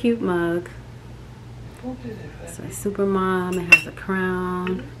super cute mug. So it's super mom. It has a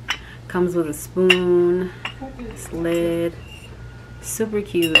crown, comes with a spoon, it's lid. Super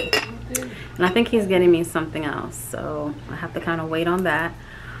cute. And I think he's getting me something else, so I have to kind of wait on that.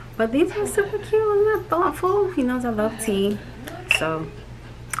 But these are super cute. Isn't that thoughtful? He knows I love tea, so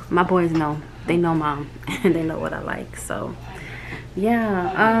my boys know. They know mom and they know what I like. So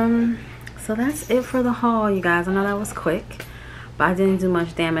yeah, so that's it for the haul, you guys. I know that was quick, but I didn't do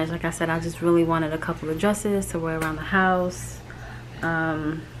much damage. Like I said, I just really wanted a couple of dresses to wear around the house.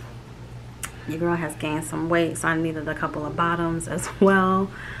 Your girl has gained some weight, so I needed a couple of bottoms as well,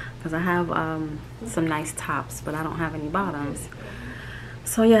 because I have some nice tops, but I don't have any bottoms.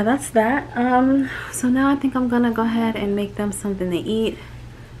 So yeah, that's that. So now I think I'm gonna go ahead and make them something to eat.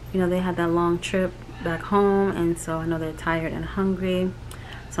 You know, they had that long trip back home, and so I know they're tired and hungry,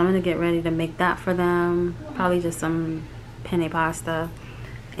 so I'm gonna get ready to make that for them. Probably just some penne pasta,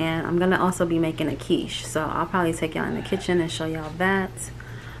 and I'm gonna also be making a quiche, so I'll probably take y'all in the kitchen and show y'all that.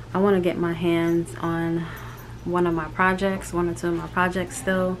 I want to get my hands on one or two of my projects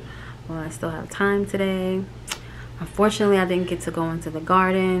still, while I still have time today. Unfortunately, I didn't get to go into the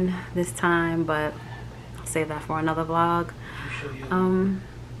garden this time, but I'll save that for another vlog.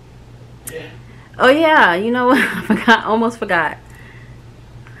 Oh yeah, you know what? Almost forgot.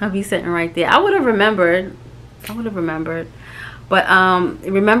 I'll be sitting right there. I would have remembered. But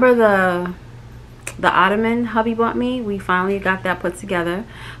remember the ottoman hubby bought me? We finally got that put together,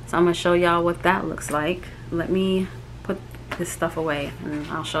 so I'm gonna show y'all what that looks like. Let me put this stuff away and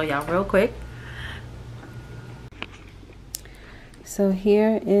I'll show y'all real quick. So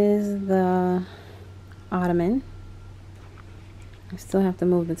here is the ottoman. I still have to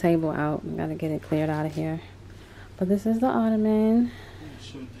move the table out. I gotta get it cleared out of here, but this is the ottoman.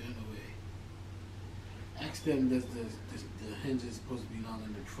 Show it the other way. Ask them, does the hinges supposed to be long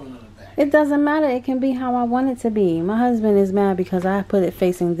in the front or the back? It doesn't matter. It can be how I want it to be. My husband is mad because I put it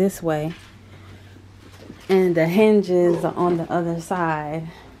facing this way, and the hinges are on the other side,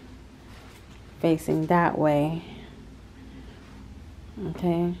 facing that way.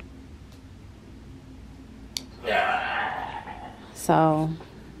 Okay. So,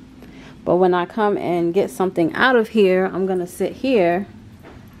 but when I come and get something out of here, I'm gonna sit here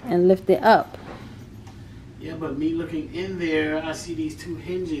and lift it up. Yeah, but me looking in there, I see these two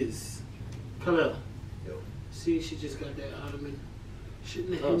hinges. Khalil. See, she just got that ottoman.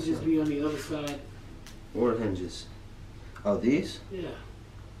 Shouldn't the hinges be on the other side? What hinges? Oh, these? Yeah.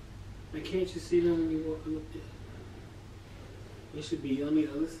 And can't you see them when you're walking up there? They should be on the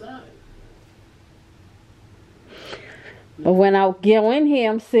other side. But when I go in here,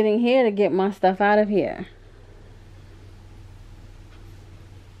 I'm sitting here to get my stuff out of here.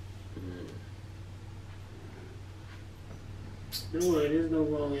 Don't worry, there's no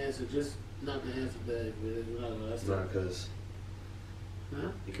wrong answer. Just not the answer that. It's not, because huh?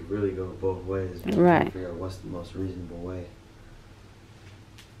 you could really go both ways. Right. Figure out what's the most reasonable way.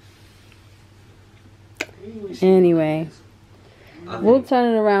 Anyway, we'll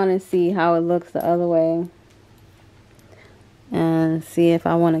turn it around and see how it looks the other way. and see if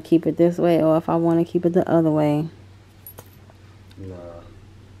I want to keep it this way or if I want to keep it the other way. Nah,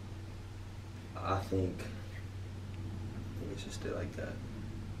 I think it should stay like that.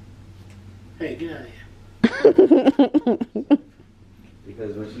 Hey, get out of here.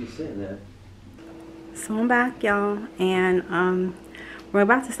 Because when she's sitting there. So I'm back, y'all, and we're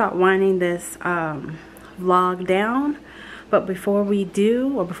about to start winding this vlog down. But before we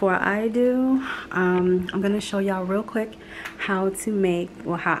do, or before I do, I'm gonna show y'all real quick how to make,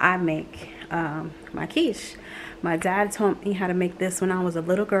 well, how I make my quiche. My dad taught me how to make this when I was a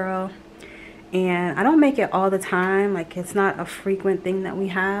little girl, and I don't make it all the time. Like, it's not a frequent thing that we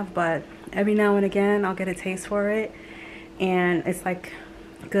have, but every now and again I'll get a taste for it, and it's like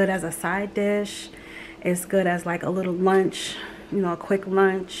good as a side dish. It's good as like a little lunch, you know, a quick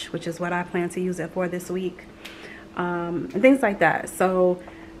lunch, which is what I plan to use it for this week. And things like that. So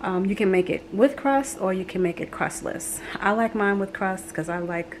you can make it with crust or you can make it crustless. I like mine with crust because I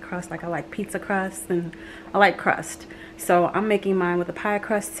like crust, like I like pizza crust, and I like crust. So I'm making mine with a pie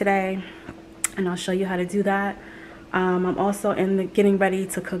crust today, and I'll show you how to do that. I'm also getting ready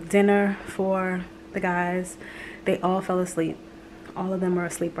to cook dinner for the guys. They all fell asleep. All of them are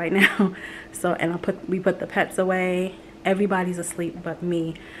asleep right now. So, and we put the pets away. Everybody's asleep but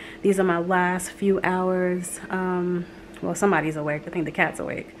me. These are my last few hours. Well, somebody's awake. I think the cat's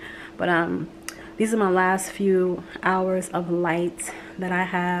awake. But these are my last few hours of light that I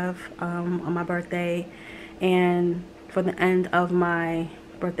have on my birthday, and for the end of my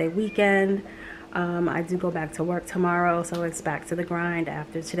birthday weekend. I do go back to work tomorrow, so it's back to the grind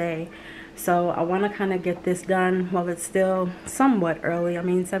after today. So I want to kind of get this done while it's still somewhat early. I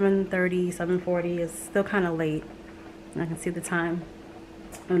mean, 7:30, 7:40 is still kind of late. I can see the time.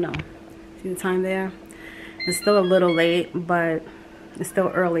 Oh no, see the time there? It's still a little late, but it's still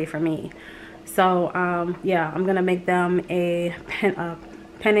early for me. So yeah, I'm gonna make them a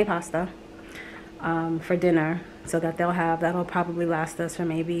penne pasta for dinner, so that that'll probably last us for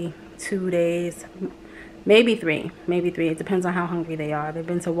maybe 2 days, maybe three. It depends on how hungry they are. They've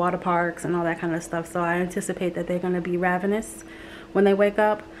been to water parks and all that kind of stuff, so I anticipate that they're gonna be ravenous when they wake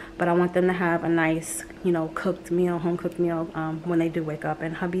up. But I want them to have a nice, you know, cooked meal, home cooked meal when they do wake up.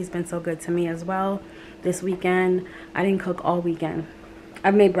 And hubby's been so good to me as well this weekend. I didn't cook all weekend.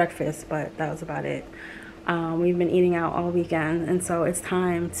 I made breakfast, but that was about it. We've been eating out all weekend, and so it's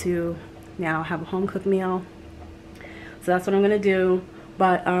time to now have a home cooked meal. So that's what I'm gonna do.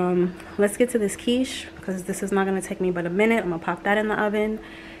 But let's get to this quiche, because this is not gonna take me but a minute. I'm gonna pop that in the oven,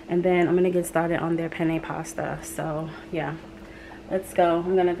 and then I'm gonna get started on their penne pasta. So yeah, let's go.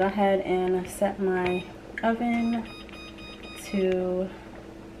 I'm gonna go ahead and set my oven to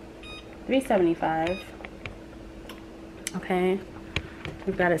 375. Okay,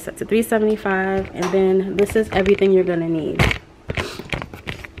 we've got it set to 375, and then this is everything you're gonna need.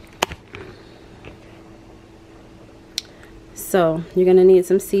 So you're gonna need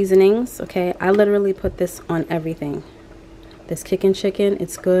some seasonings. Okay, I literally put this on everything. This kickin' chicken,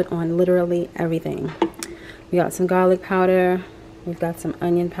 it's good on literally everything. We got some garlic powder, we've got some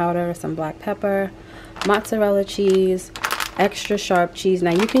onion powder, some black pepper, mozzarella cheese, extra sharp cheese.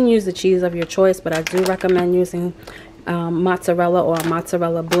 Now you can use the cheese of your choice, but I do recommend using mozzarella or a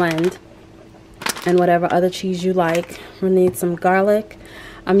mozzarella blend, and whatever other cheese you like. We'll need some garlic.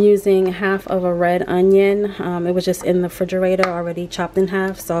 I'm using half of a red onion. It was just in the refrigerator already chopped in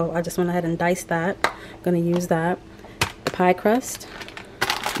half, so I just went ahead and diced that. I'm gonna use that. The pie crust.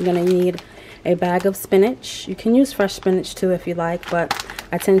 You're gonna need a bag of spinach. You can use fresh spinach too if you like, but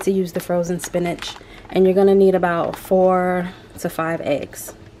I tend to use the frozen spinach. And you're gonna need about 4 to 5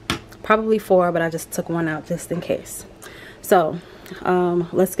 eggs. Probably 4, but I just took one out just in case. So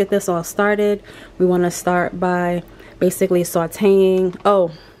let's get this all started. We want to start by basically sauteing.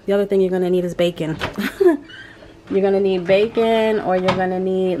 Oh, the other thing you're gonna need is bacon. You're gonna need bacon, or you're gonna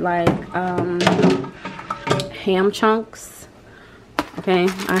need like ham chunks. Okay,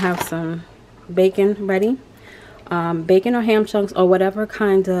 I have some bacon ready. Bacon or ham chunks, or whatever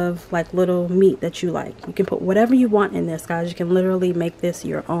kind of like little meat that you like. You can put whatever you want in this, guys. You can literally make this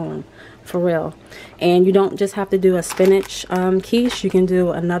your own, for real. And you don't just have to do a spinach quiche. You can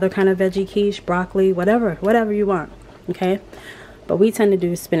do another kind of veggie quiche, broccoli, whatever you want. Okay, but we tend to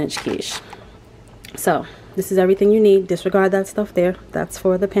do spinach quiche. So this is everything you need. Disregard that stuff there. That's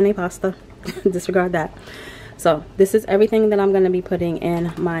for the penne pasta. Disregard that. So this is everything that I'm going to be putting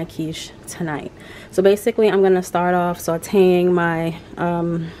in my quiche tonight. So basically I'm going to start off sauteing my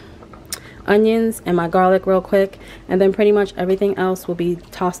onions and my garlic real quick, and then pretty much everything else will be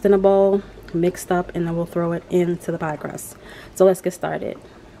tossed in a bowl, mixed up, and then we'll throw it into the pie crust. So let's get started.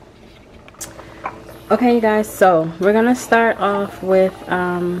 Okay, you guys, so we're gonna start off with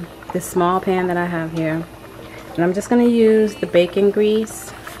this small pan that I have here, and I'm just gonna use the bacon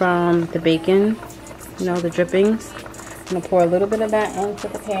grease from the bacon, you know, the drippings. I'm gonna pour a little bit of that into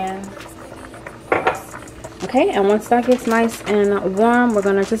the pan. Okay, and once that gets nice and warm, we're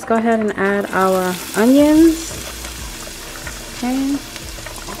gonna just go ahead and add our onions. Okay.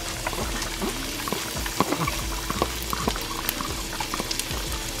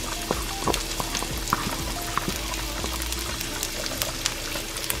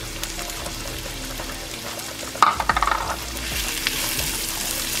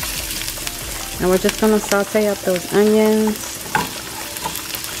 And we're just going to saute up those onions.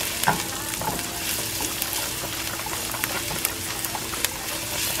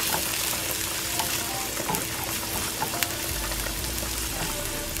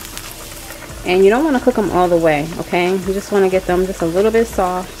 And you don't want to cook them all the way, okay? You just want to get them just a little bit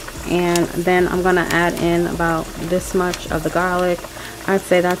soft. And then I'm going to add in about this much of the garlic. I'd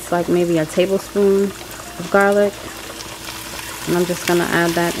say that's like maybe a tablespoon of garlic. And I'm just going to add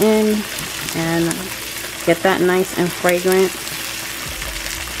that in and get that nice and fragrant.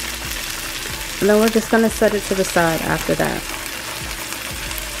 And then we're just going to set it to the side after that.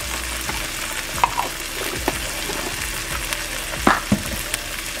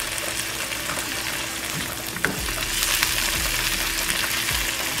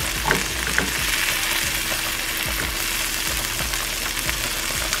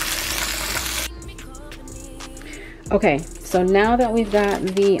 Okay, so now that we've got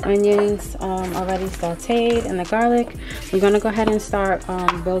the onions already sauteed and the garlic, we're gonna go ahead and start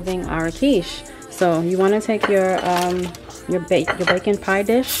building our quiche. So you want to take your bacon pie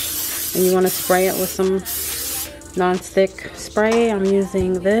dish, and you want to spray it with some non-stick spray. I'm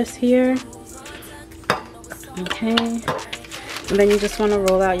using this here. Okay, and then you just want to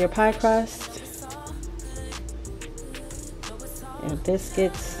roll out your pie crust. If this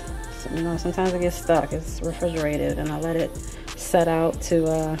gets, you know, sometimes it gets stuck. It's refrigerated, and I let it set out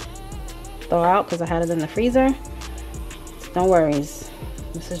to thaw out because I had it in the freezer. No worries.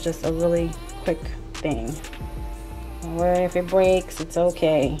 This is just a really quick thing. Don't worry if it breaks. It's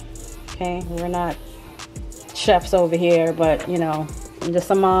okay. Okay, we're not chefs over here, but you know, I'm just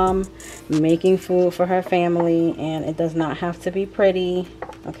a mom making food for her family, and it does not have to be pretty.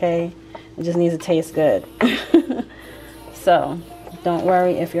 Okay, it just needs to taste good. So don't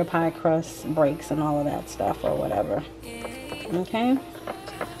worry if your pie crust breaks and all of that stuff or whatever. Okay.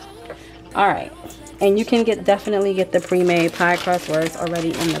 All right. And you can definitely get the pre-made pie crust where it's already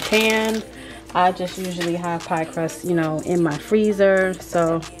in the pan. I just usually have pie crust, you know, in my freezer.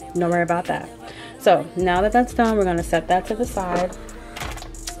 So don't worry about that. So now that that's done, we're going to set that to the side.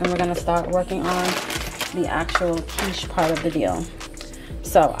 And we're going to start working on the actual quiche part of the deal.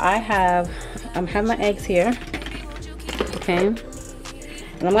 So I have my eggs here. Okay.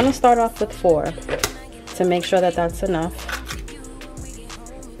 And I'm going to start off with 4 to make sure that that's enough.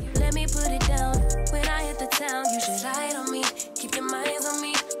 Let me put it down. When I hit the town, you should ride on me. Keep your minds on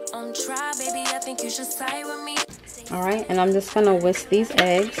me. On try, baby, I think you should side with me. Alright, and I'm just going to whisk these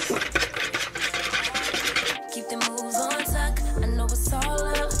eggs. Keep the moves on tuck. I know it's all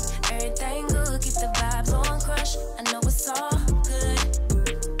love. Everything good. Keep the vibes on crush. I know it's all good.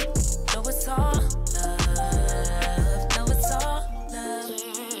 Know it's all love. Know it's all love.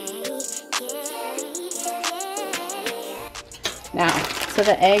 Now, to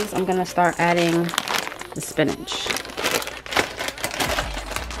the eggs, I'm going to start adding the spinach.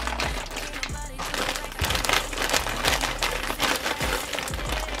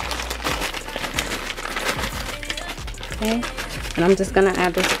 Okay, and I'm just going to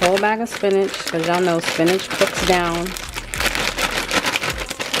add this whole bag of spinach because y'all know spinach cooks down.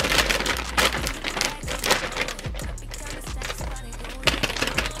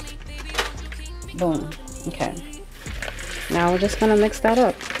 Boom. Okay. Now we're just going to mix that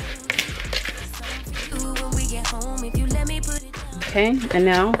up. Okay, and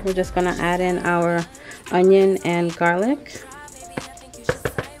now we're just going to add in our onion and garlic.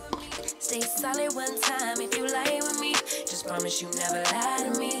 Stay solid one time if you lie with me. Just promise you never lie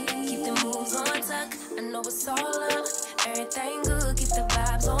to me. Keep the moves on tuck. I know it's all love. Everything good. Keep the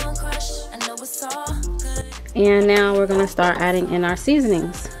vibes on crush. I know it's all good. And now we're going to start adding in our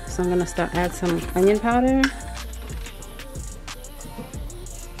seasonings. So I'm going to add some onion powder.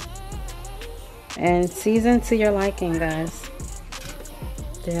 And season to your liking, guys.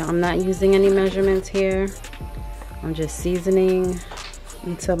 Yeah, I'm not using any measurements here. I'm just seasoning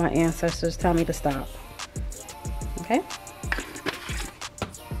until my ancestors tell me to stop. Okay?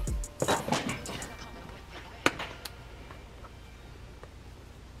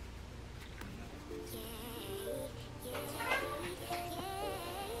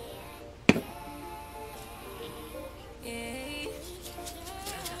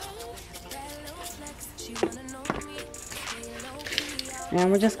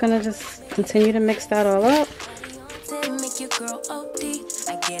 And we're just gonna just continue to mix that all up. Make your girl OD.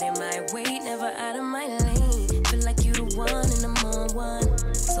 I get in my way, never out of my lane. Feel like you the one and I'm on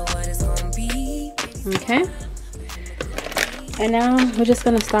one. So what it's gonna be? Okay. And now we're just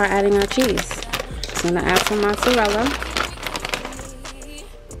gonna start adding our cheese. I'm gonna add some mozzarella.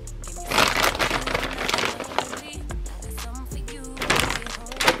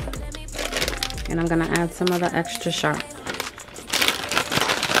 And I'm gonna add some of the extra sharp.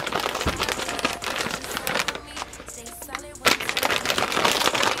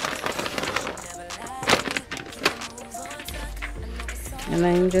 And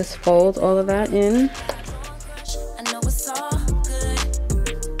then you just fold all of that in.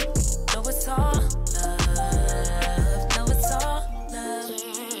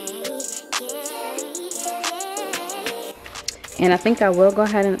 And I think I will go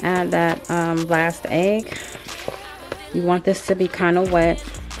ahead and add that last egg. You want this to be kind of wet.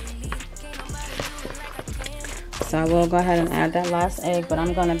 So I will go ahead and add that last egg, but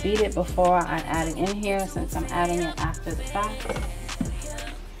I'm going to beat it before I add it in here since I'm adding it after the fact.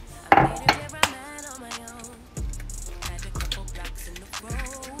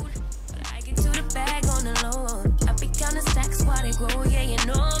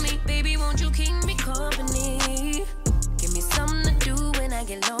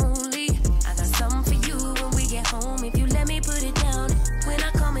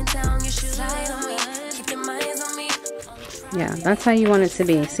 Yeah, that's how you want it to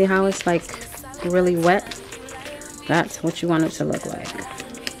be. See how it's like really wet? That's what you want it to look like.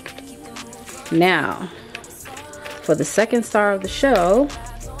 Now, for the second star of the show,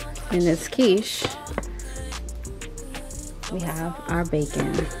 in this quiche, we have our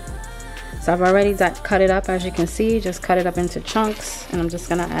bacon. So I've already cut it up, as you can see. Just cut it up into chunks, and I'm just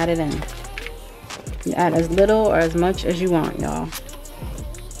gonna add it in. You add as little or as much as you want, y'all.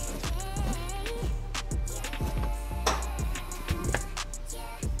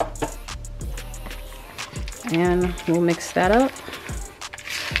 And we'll mix that up.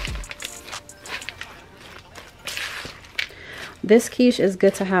 This quiche is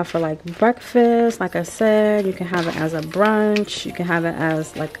good to have for like breakfast. Like I said, you can have it as a brunch. You can have it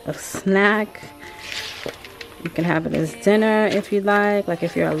as like a snack. You can have it as dinner if you like. Like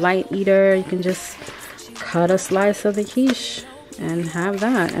if you're a light eater, you can just cut a slice of the quiche and have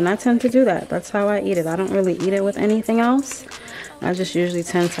that. And I tend to do that. That's how I eat it. I don't really eat it with anything else. I just usually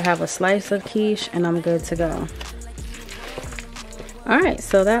tend to have a slice of quiche and I'm good to go. Alright,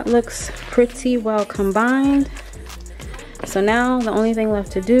 so that looks pretty well combined. So now the only thing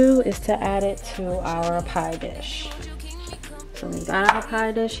left to do is to add it to our pie dish. So we got our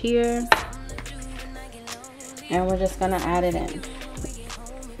pie dish here. And we're just going to add it in.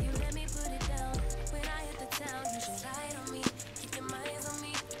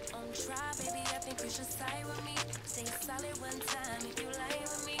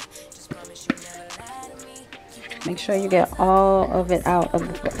 Make sure you get all of it out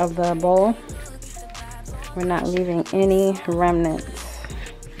of the bowl. We're not leaving any remnants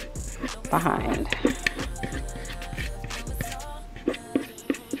behind.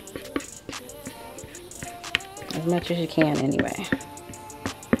 As much as you can anyway.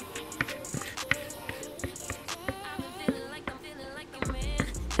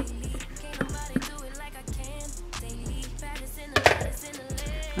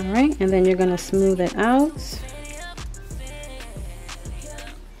 Alright, and then you're going to smooth it out.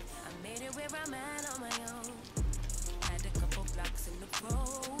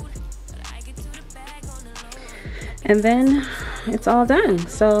 And then it's all done.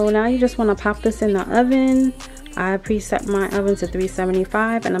 So now you just want to pop this in the oven. I preset my oven to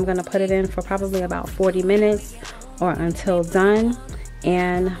 375 and I'm going to put it in for probably about 40 minutes or until done.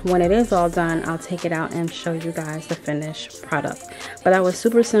 And when it is all done, I'll take it out and show you guys the finished product. But that was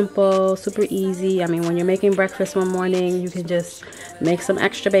super simple, super easy. I mean, when you're making breakfast one morning, you can just make some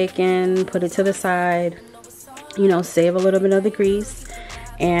extra bacon, put it to the side, you know, save a little bit of the grease.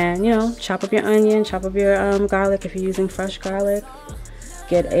 And, you know, chop up your onion, chop up your garlic if you're using fresh garlic.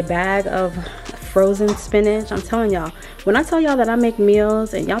 Get a bag of frozen spinach. I'm telling y'all, when I tell y'all that I make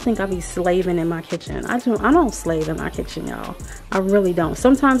meals and y'all think I be slaving in my kitchen, I don't slave in my kitchen, y'all. I really don't.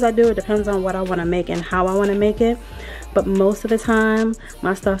 Sometimes I do. It depends on what I want to make and how I want to make it. But most of the time,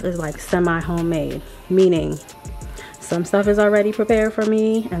 my stuff is like semi-homemade. Meaning, some stuff is already prepared for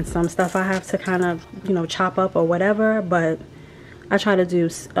me and some stuff I have to kind of, you know, chop up or whatever. But I try to do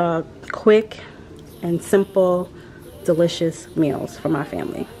quick and simple, delicious meals for my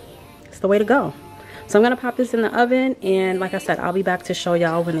family. It's the way to go. So I'm going to pop this in the oven, and like I said, I'll be back to show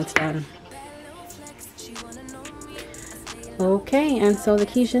y'all when it's done. Okay, and so the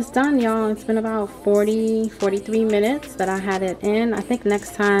quiche is done, y'all. It's been about 43 minutes that I had it in. I think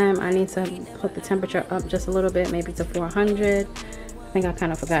next time I need to put the temperature up just a little bit, maybe to 400. I think I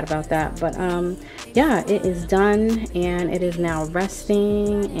kind of forgot about that, but yeah, it is done and it is now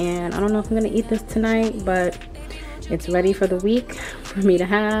resting, and I don't know if I'm gonna eat this tonight, but it's ready for the week for me to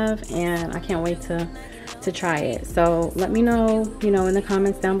have, and I can't wait to try it. So let me know, you know, in the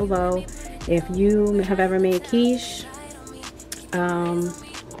comments down below if you have ever made quiche,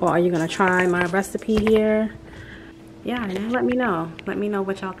 or are you gonna try my recipe here? Yeah, and let me know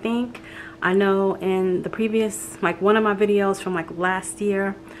what y'all think. I know in the previous, like one of my videos from like last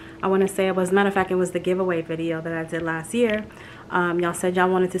year, I want to say it was, matter of fact, it was the giveaway video that I did last year. Y'all said y'all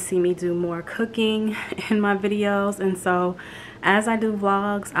wanted to see me do more cooking in my videos, and so as I do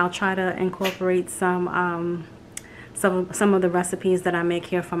vlogs, I'll try to incorporate some of the recipes that I make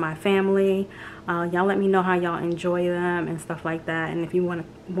here for my family. Y'all let me know how y'all enjoy them and stuff like that, and if you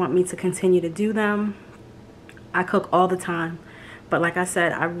want me to continue to do them. I cook all the time, but like I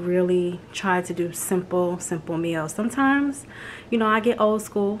said, I really try to do simple meals. Sometimes, you know, I get old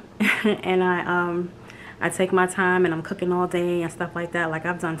school and I take my time and I'm cooking all day and stuff like that. Like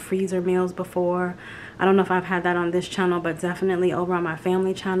I've done freezer meals before. I don't know if I've had that on this channel, but definitely over on my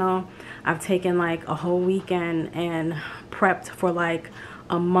family channel, I've taken like a whole weekend and prepped for like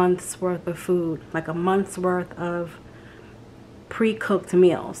a month's worth of food, like a month's worth of pre-cooked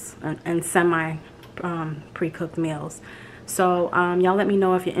meals and semi pre-cooked meals. So y'all let me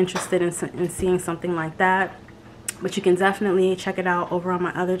know if you're interested in seeing something like that. But you can definitely check it out over on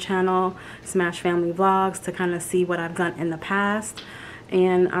my other channel, Smash Family Vlogs, to kind of see what I've done in the past.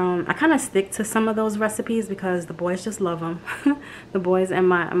 And I kind of stick to some of those recipes because the boys just love them. The boys and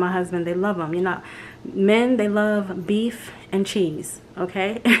my husband, they love them. You know, men, they love beef and cheese,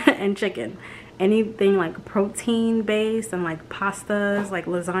 okay, and chicken. Anything like protein based and like pastas, like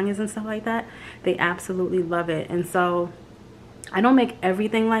lasagnas and stuff like that, they absolutely love it. And so I don't make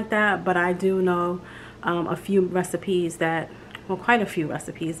everything like that, but I do know a few recipes that, well, quite a few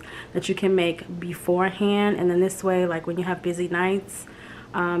recipes that you can make beforehand, and then this way, like when you have busy nights,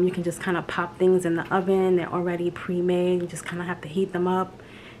 you can just kind of pop things in the oven. They're already pre-made. You just kind of have to heat them up,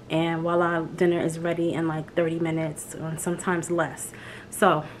 and voila, dinner is ready in like 30 minutes or sometimes less.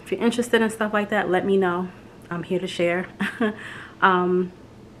 So if you're interested in stuff like that, let me know. I'm here to share.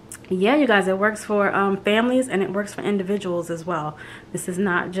 Yeah, you guys, it works for families and it works for individuals as well. This is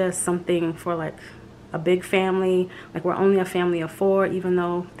not just something for like a big family. Like we're only a family of 4, even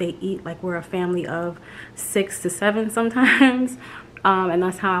though they eat like we're a family of 6 to 7 sometimes. And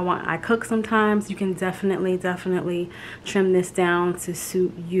that's how I cook sometimes. You can definitely trim this down to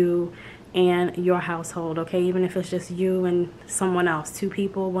suit you and your household, okay? Even if it's just you and someone else, 2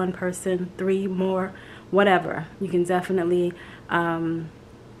 people, 1 person, 3 more, whatever. You can definitely,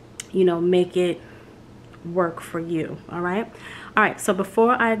 you know, make it work for you. All right. So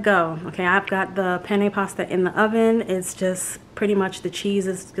before I go, okay, I've got the penne pasta in the oven. It's just pretty much the cheese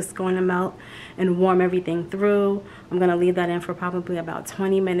is just going to melt and warm everything through. I'm going to leave that in for probably about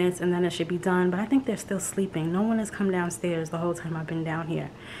 20 minutes and then it should be done. But I think they're still sleeping. No one has come downstairs the whole time I've been down here,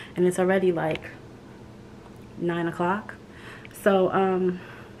 and it's already like 9 o'clock. So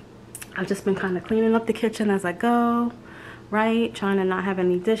I've just been kind of cleaning up the kitchen as I go, right? Trying to not have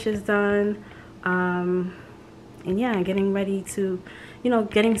any dishes done. And yeah, getting ready to, you know,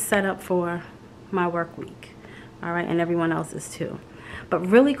 getting set up for my work week. All right, and everyone else's too. But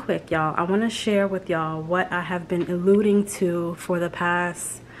really quick, y'all, I want to share with y'all what I have been alluding to for the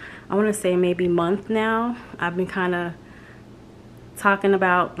past, I want to say maybe month now. I've been kind of talking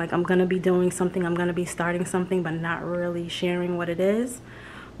about like I'm going to be doing something, I'm going to be starting something, but not really sharing what it is.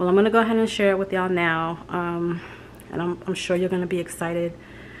 Well, I'm going to go ahead and share it with y'all now. And I'm sure you're going to be excited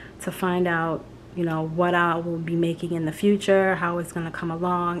to find out, you know, what I will be making in the future, how it's going to come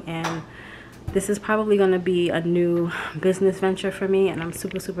along. And this is probably going to be a new business venture for me, and I'm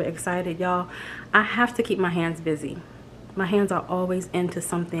super excited, y'all. I have to keep my hands busy. My hands are always into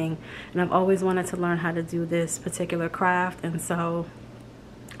something, and I've always wanted to learn how to do this particular craft, and so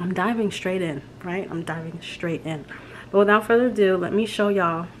I'm diving straight in, right? I'm diving straight in. But without further ado, let me show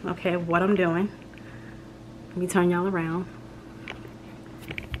y'all, okay, what I'm doing. Let me turn y'all around.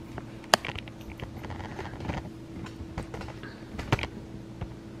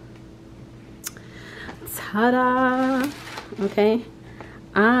 Ta-da! Okay,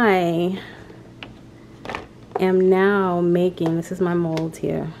 I am now making, this is my mold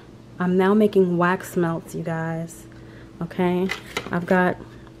here, I'm now making wax melts, you guys. Okay, I've got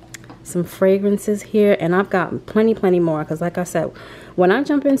some fragrances here, and I've got plenty more, because like I said, when I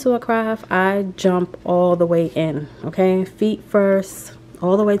jump into a craft, I jump all the way in, okay? Feet first,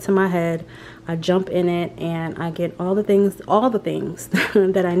 all the way to my head. I jump in it and I get all the things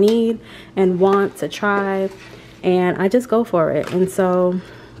that I need and want to try, and I just go for it. And so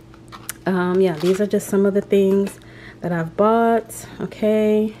yeah, these are just some of the things that I've bought,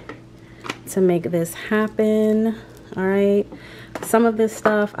 okay, to make this happen. All right, some of this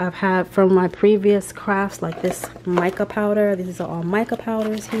stuff I've had from my previous crafts, like this mica powder. These are all mica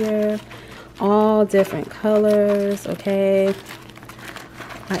powders here, all different colors, okay.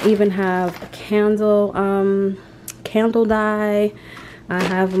 I even have a candle dye. I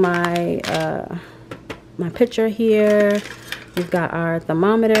have my my pitcher here. We've got our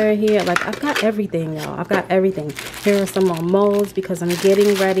thermometer here. Like, I've got everything, y'all. I've got everything. Here are some more molds because I'm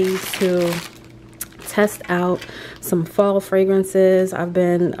getting ready to test out some fall fragrances. I've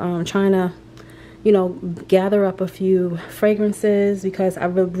been trying to, you know, gather up a few fragrances because I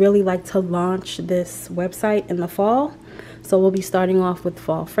would really like to launch this website in the fall. So we'll be starting off with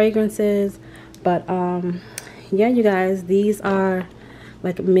fall fragrances. But yeah, you guys, these are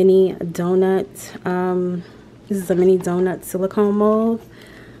like mini donut. This is a mini donut silicone mold.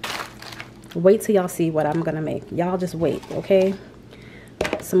 Wait till y'all see what I'm gonna make. Y'all just wait, okay?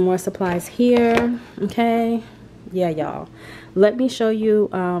 Some more supplies here, okay? Yeah, y'all. Let me show you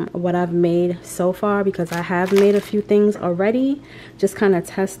what I've made so far, because I have made a few things already. Just kind of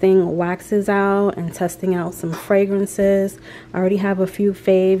testing waxes out and testing out some fragrances. I already have a few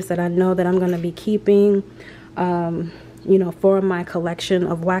faves that I know that I'm going to be keeping, you know, for my collection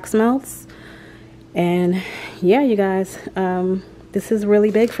of wax melts. And yeah, you guys, this is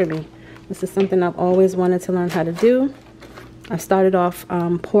really big for me. This is something I've always wanted to learn how to do. I started off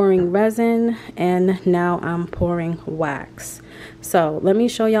pouring resin, and now I'm pouring wax. So let me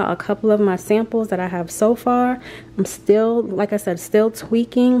show y'all a couple of my samples that I have so far. I'm still, like I said, still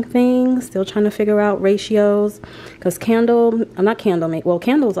tweaking things, still trying to figure out ratios, because not candle make, well,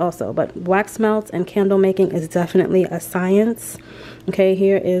 candles also, but wax melts and candle making is definitely a science. Okay,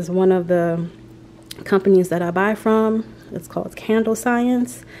 here is one of the companies that I buy from. It's called Candle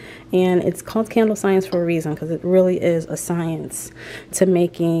Science. And it's called Candle Science for a reason, because it really is a science to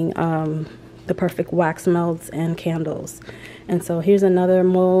making the perfect wax melts and candles. And so here's another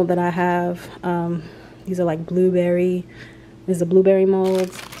mold that I have. These are like blueberry. This is a blueberry mold.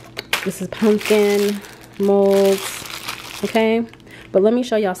 This is pumpkin molds. Okay, but let me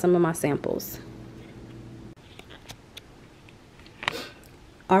show y'all some of my samples.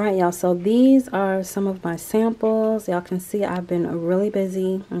 Alright, y'all, so these are some of my samples. Y'all can see I've been really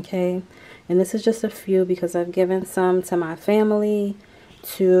busy, okay? And this is just a few because I've given some to my family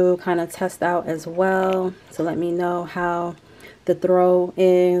to kind of test out as well, to let me know how the throw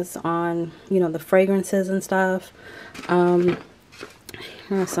is on, you know, the fragrances and stuff. Here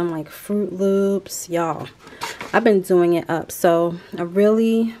are some like Fruit Loops. Y'all, I've been doing it up. So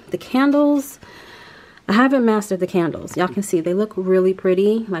the candles, I haven't mastered the candles. Y'all can see they look really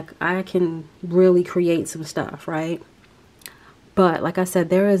pretty. Like, I can really create some stuff, right? But like I said,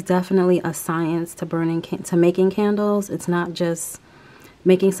 there is definitely a science to making candles. It's not just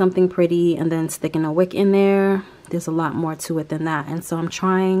making something pretty and then sticking a wick in there. There's a lot more to it than that. And so I'm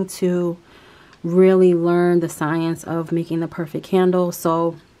trying to really learn the science of making the perfect candle.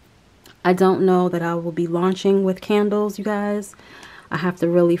 So I don't know that I will be launching with candles, you guys. I have to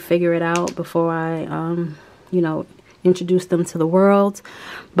really figure it out before I, you know, introduce them to the world.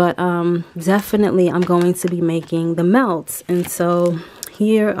 But definitely I'm going to be making the melts. And so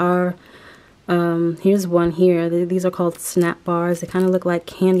here are, here's one here. These are called snap bars. They kind of look like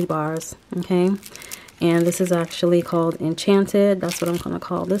candy bars, okay? And this is actually called Enchanted. That's what I'm going to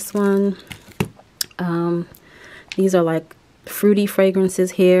call this one. These are like fruity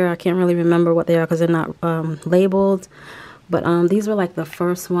fragrances here. I can't really remember what they are because they're not labeled. But these were like the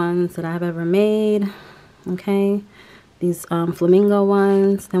first ones that I've ever made, okay? These flamingo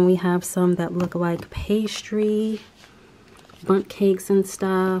ones. Then we have some that look like pastry, bundt cakes and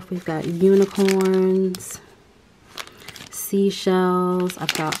stuff. We've got unicorns, seashells.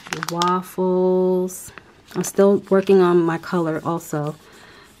 I've got waffles. I'm still working on my color also.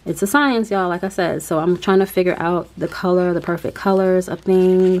 It's a science, y'all, like I said. So I'm trying to figure out the perfect colors of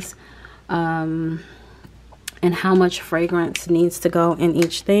things. And how much fragrance needs to go in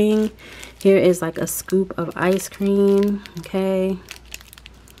each thing. Here is like a scoop of ice cream, okay?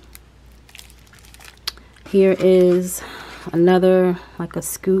 Here is another, like a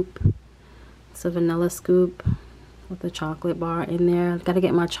scoop. It's a vanilla scoop with a chocolate bar in there. I've got to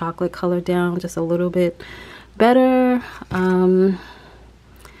get my chocolate color down just a little bit better.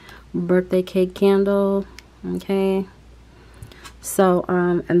 birthday cake candle. Okay, so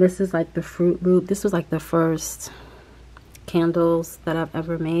and this is like the Fruit Loop. This was like the first candles that I've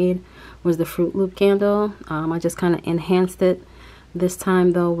ever made, was the Fruit Loop candle. I just kind of enhanced it this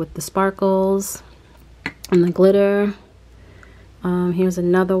time though with the sparkles and the glitter. Here's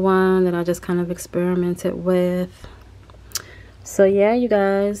another one that I just kind of experimented with. So yeah, you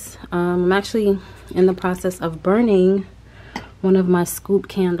guys, I'm actually in the process of burning one of my scoop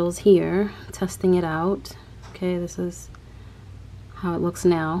candles here, testing it out. Okay, this is how it looks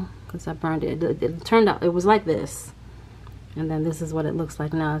now because I burned it. It turned out, it was like this, and then this is what it looks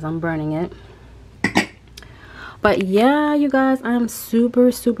like now as I'm burning it. But yeah, you guys, I'm super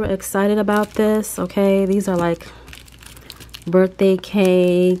excited about this. Okay, these are like birthday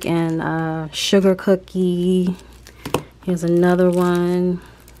cake and sugar cookie. Here's another one.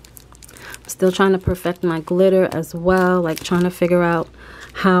 I'm still trying to perfect my glitter as well, like trying to figure out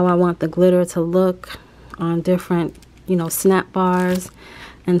how I want the glitter to look on different, you know, snap bars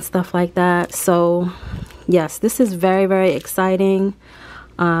and stuff like that. So yes, this is very exciting.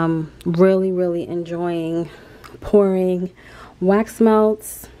 Really enjoying pouring wax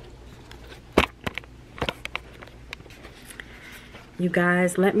melts. You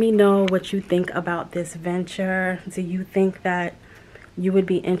guys, let me know what you think about this venture. Do you think that you would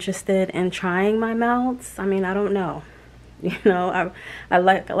be interested in trying my melts? I mean, I don't know. You know, I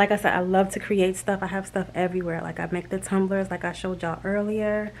like I said, I love to create stuff. I have stuff everywhere. Like I make the tumblers like I showed y'all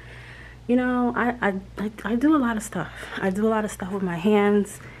earlier. You know, I do a lot of stuff. I do a lot of stuff with my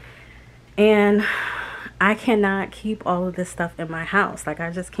hands. And I cannot keep all of this stuff in my house. Like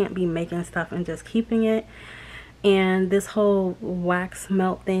I just can't be making stuff and just keeping it. And this whole wax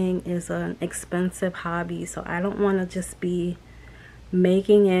melt thing is an expensive hobby, so I don't want to just be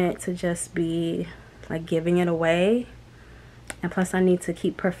making it to just be like giving it away. And plus I need to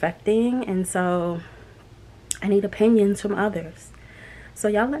keep perfecting, and so I need opinions from others. So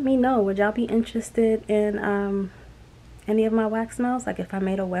y'all let me know, would y'all be interested in any of my wax melts? Like if I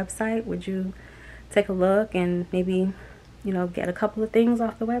made a website, would you take a look and maybe, you know, get a couple of things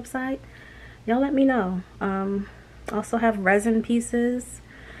off the website? Y'all let me know. Also have resin pieces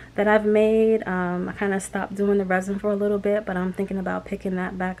that I've made. I kind of stopped doing the resin for a little bit, but I'm thinking about picking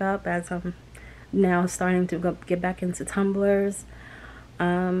that back up as I'm now starting to get back into tumblers.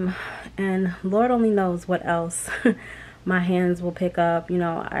 And Lord only knows what else my hands will pick up. You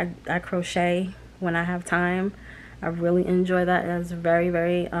know, I crochet when I have time. I really enjoy that. It's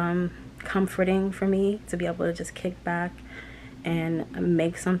very comforting for me to be able to just kick back and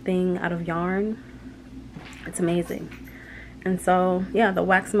make something out of yarn. It's amazing. And so yeah, the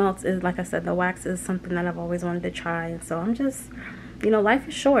wax melts is, like I said, the wax is something that I've always wanted to try. And so I'm just, you know, life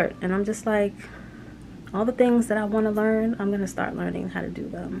is short, and I'm just like, all the things that I want to learn, I'm gonna start learning how to do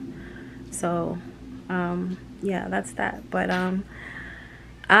them. So yeah, that's that. But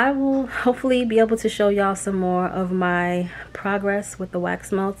I will hopefully be able to show y'all some more of my progress with the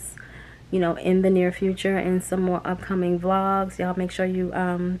wax melts, you know, in the near future, and some more upcoming vlogs. Y'all make sure you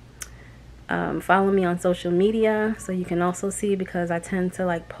follow me on social media so you can also see, because I tend to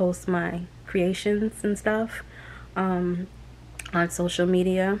like post my creations and stuff on social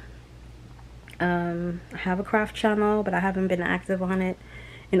media. I have a craft channel, but I haven't been active on it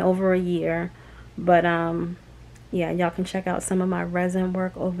in over a year. But yeah, y'all can check out some of my resin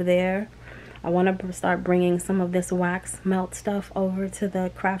work over there. I want to start bringing some of this wax melt stuff over to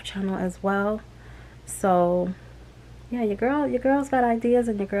the craft channel as well. So yeah, your girl's got ideas,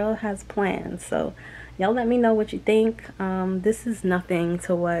 and your girl has plans. So y'all let me know what you think. This is nothing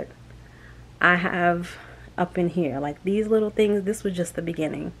to what I have up in here. Like these little things, this was just the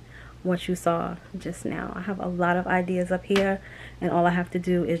beginning. What you saw just now. I have a lot of ideas up here, and all I have to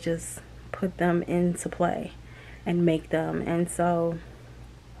do is just put them into play and make them. And so,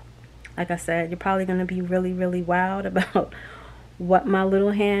 like I said, you're probably going to be really wowed about what my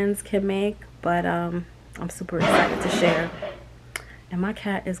little hands can make. But I'm super excited to share. And my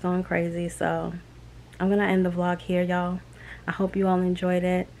cat is going crazy, so I'm gonna end the vlog here, y'all. I hope you all enjoyed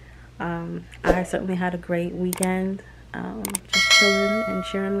it. I certainly had a great weekend, just chilling and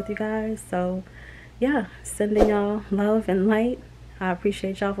sharing with you guys. So yeah, sending y'all love and light. I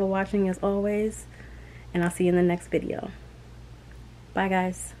appreciate y'all for watching as always, and I'll see you in the next video. Bye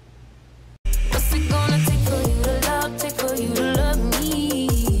guys. What's it gonna take?